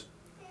restore us.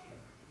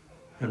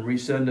 And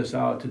resend us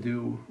out to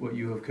do what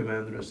you have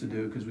commanded us to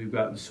do, because we've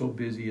gotten so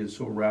busy and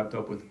so wrapped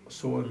up with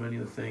so many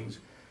of the things.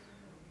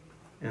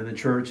 And the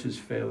church is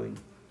failing.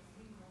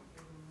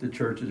 The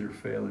churches are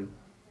failing.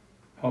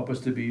 Help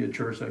us to be a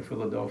church like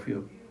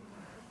Philadelphia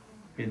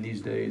in these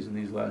days, in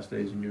these last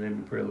days. In your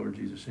name we pray, Lord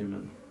Jesus.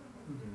 Amen.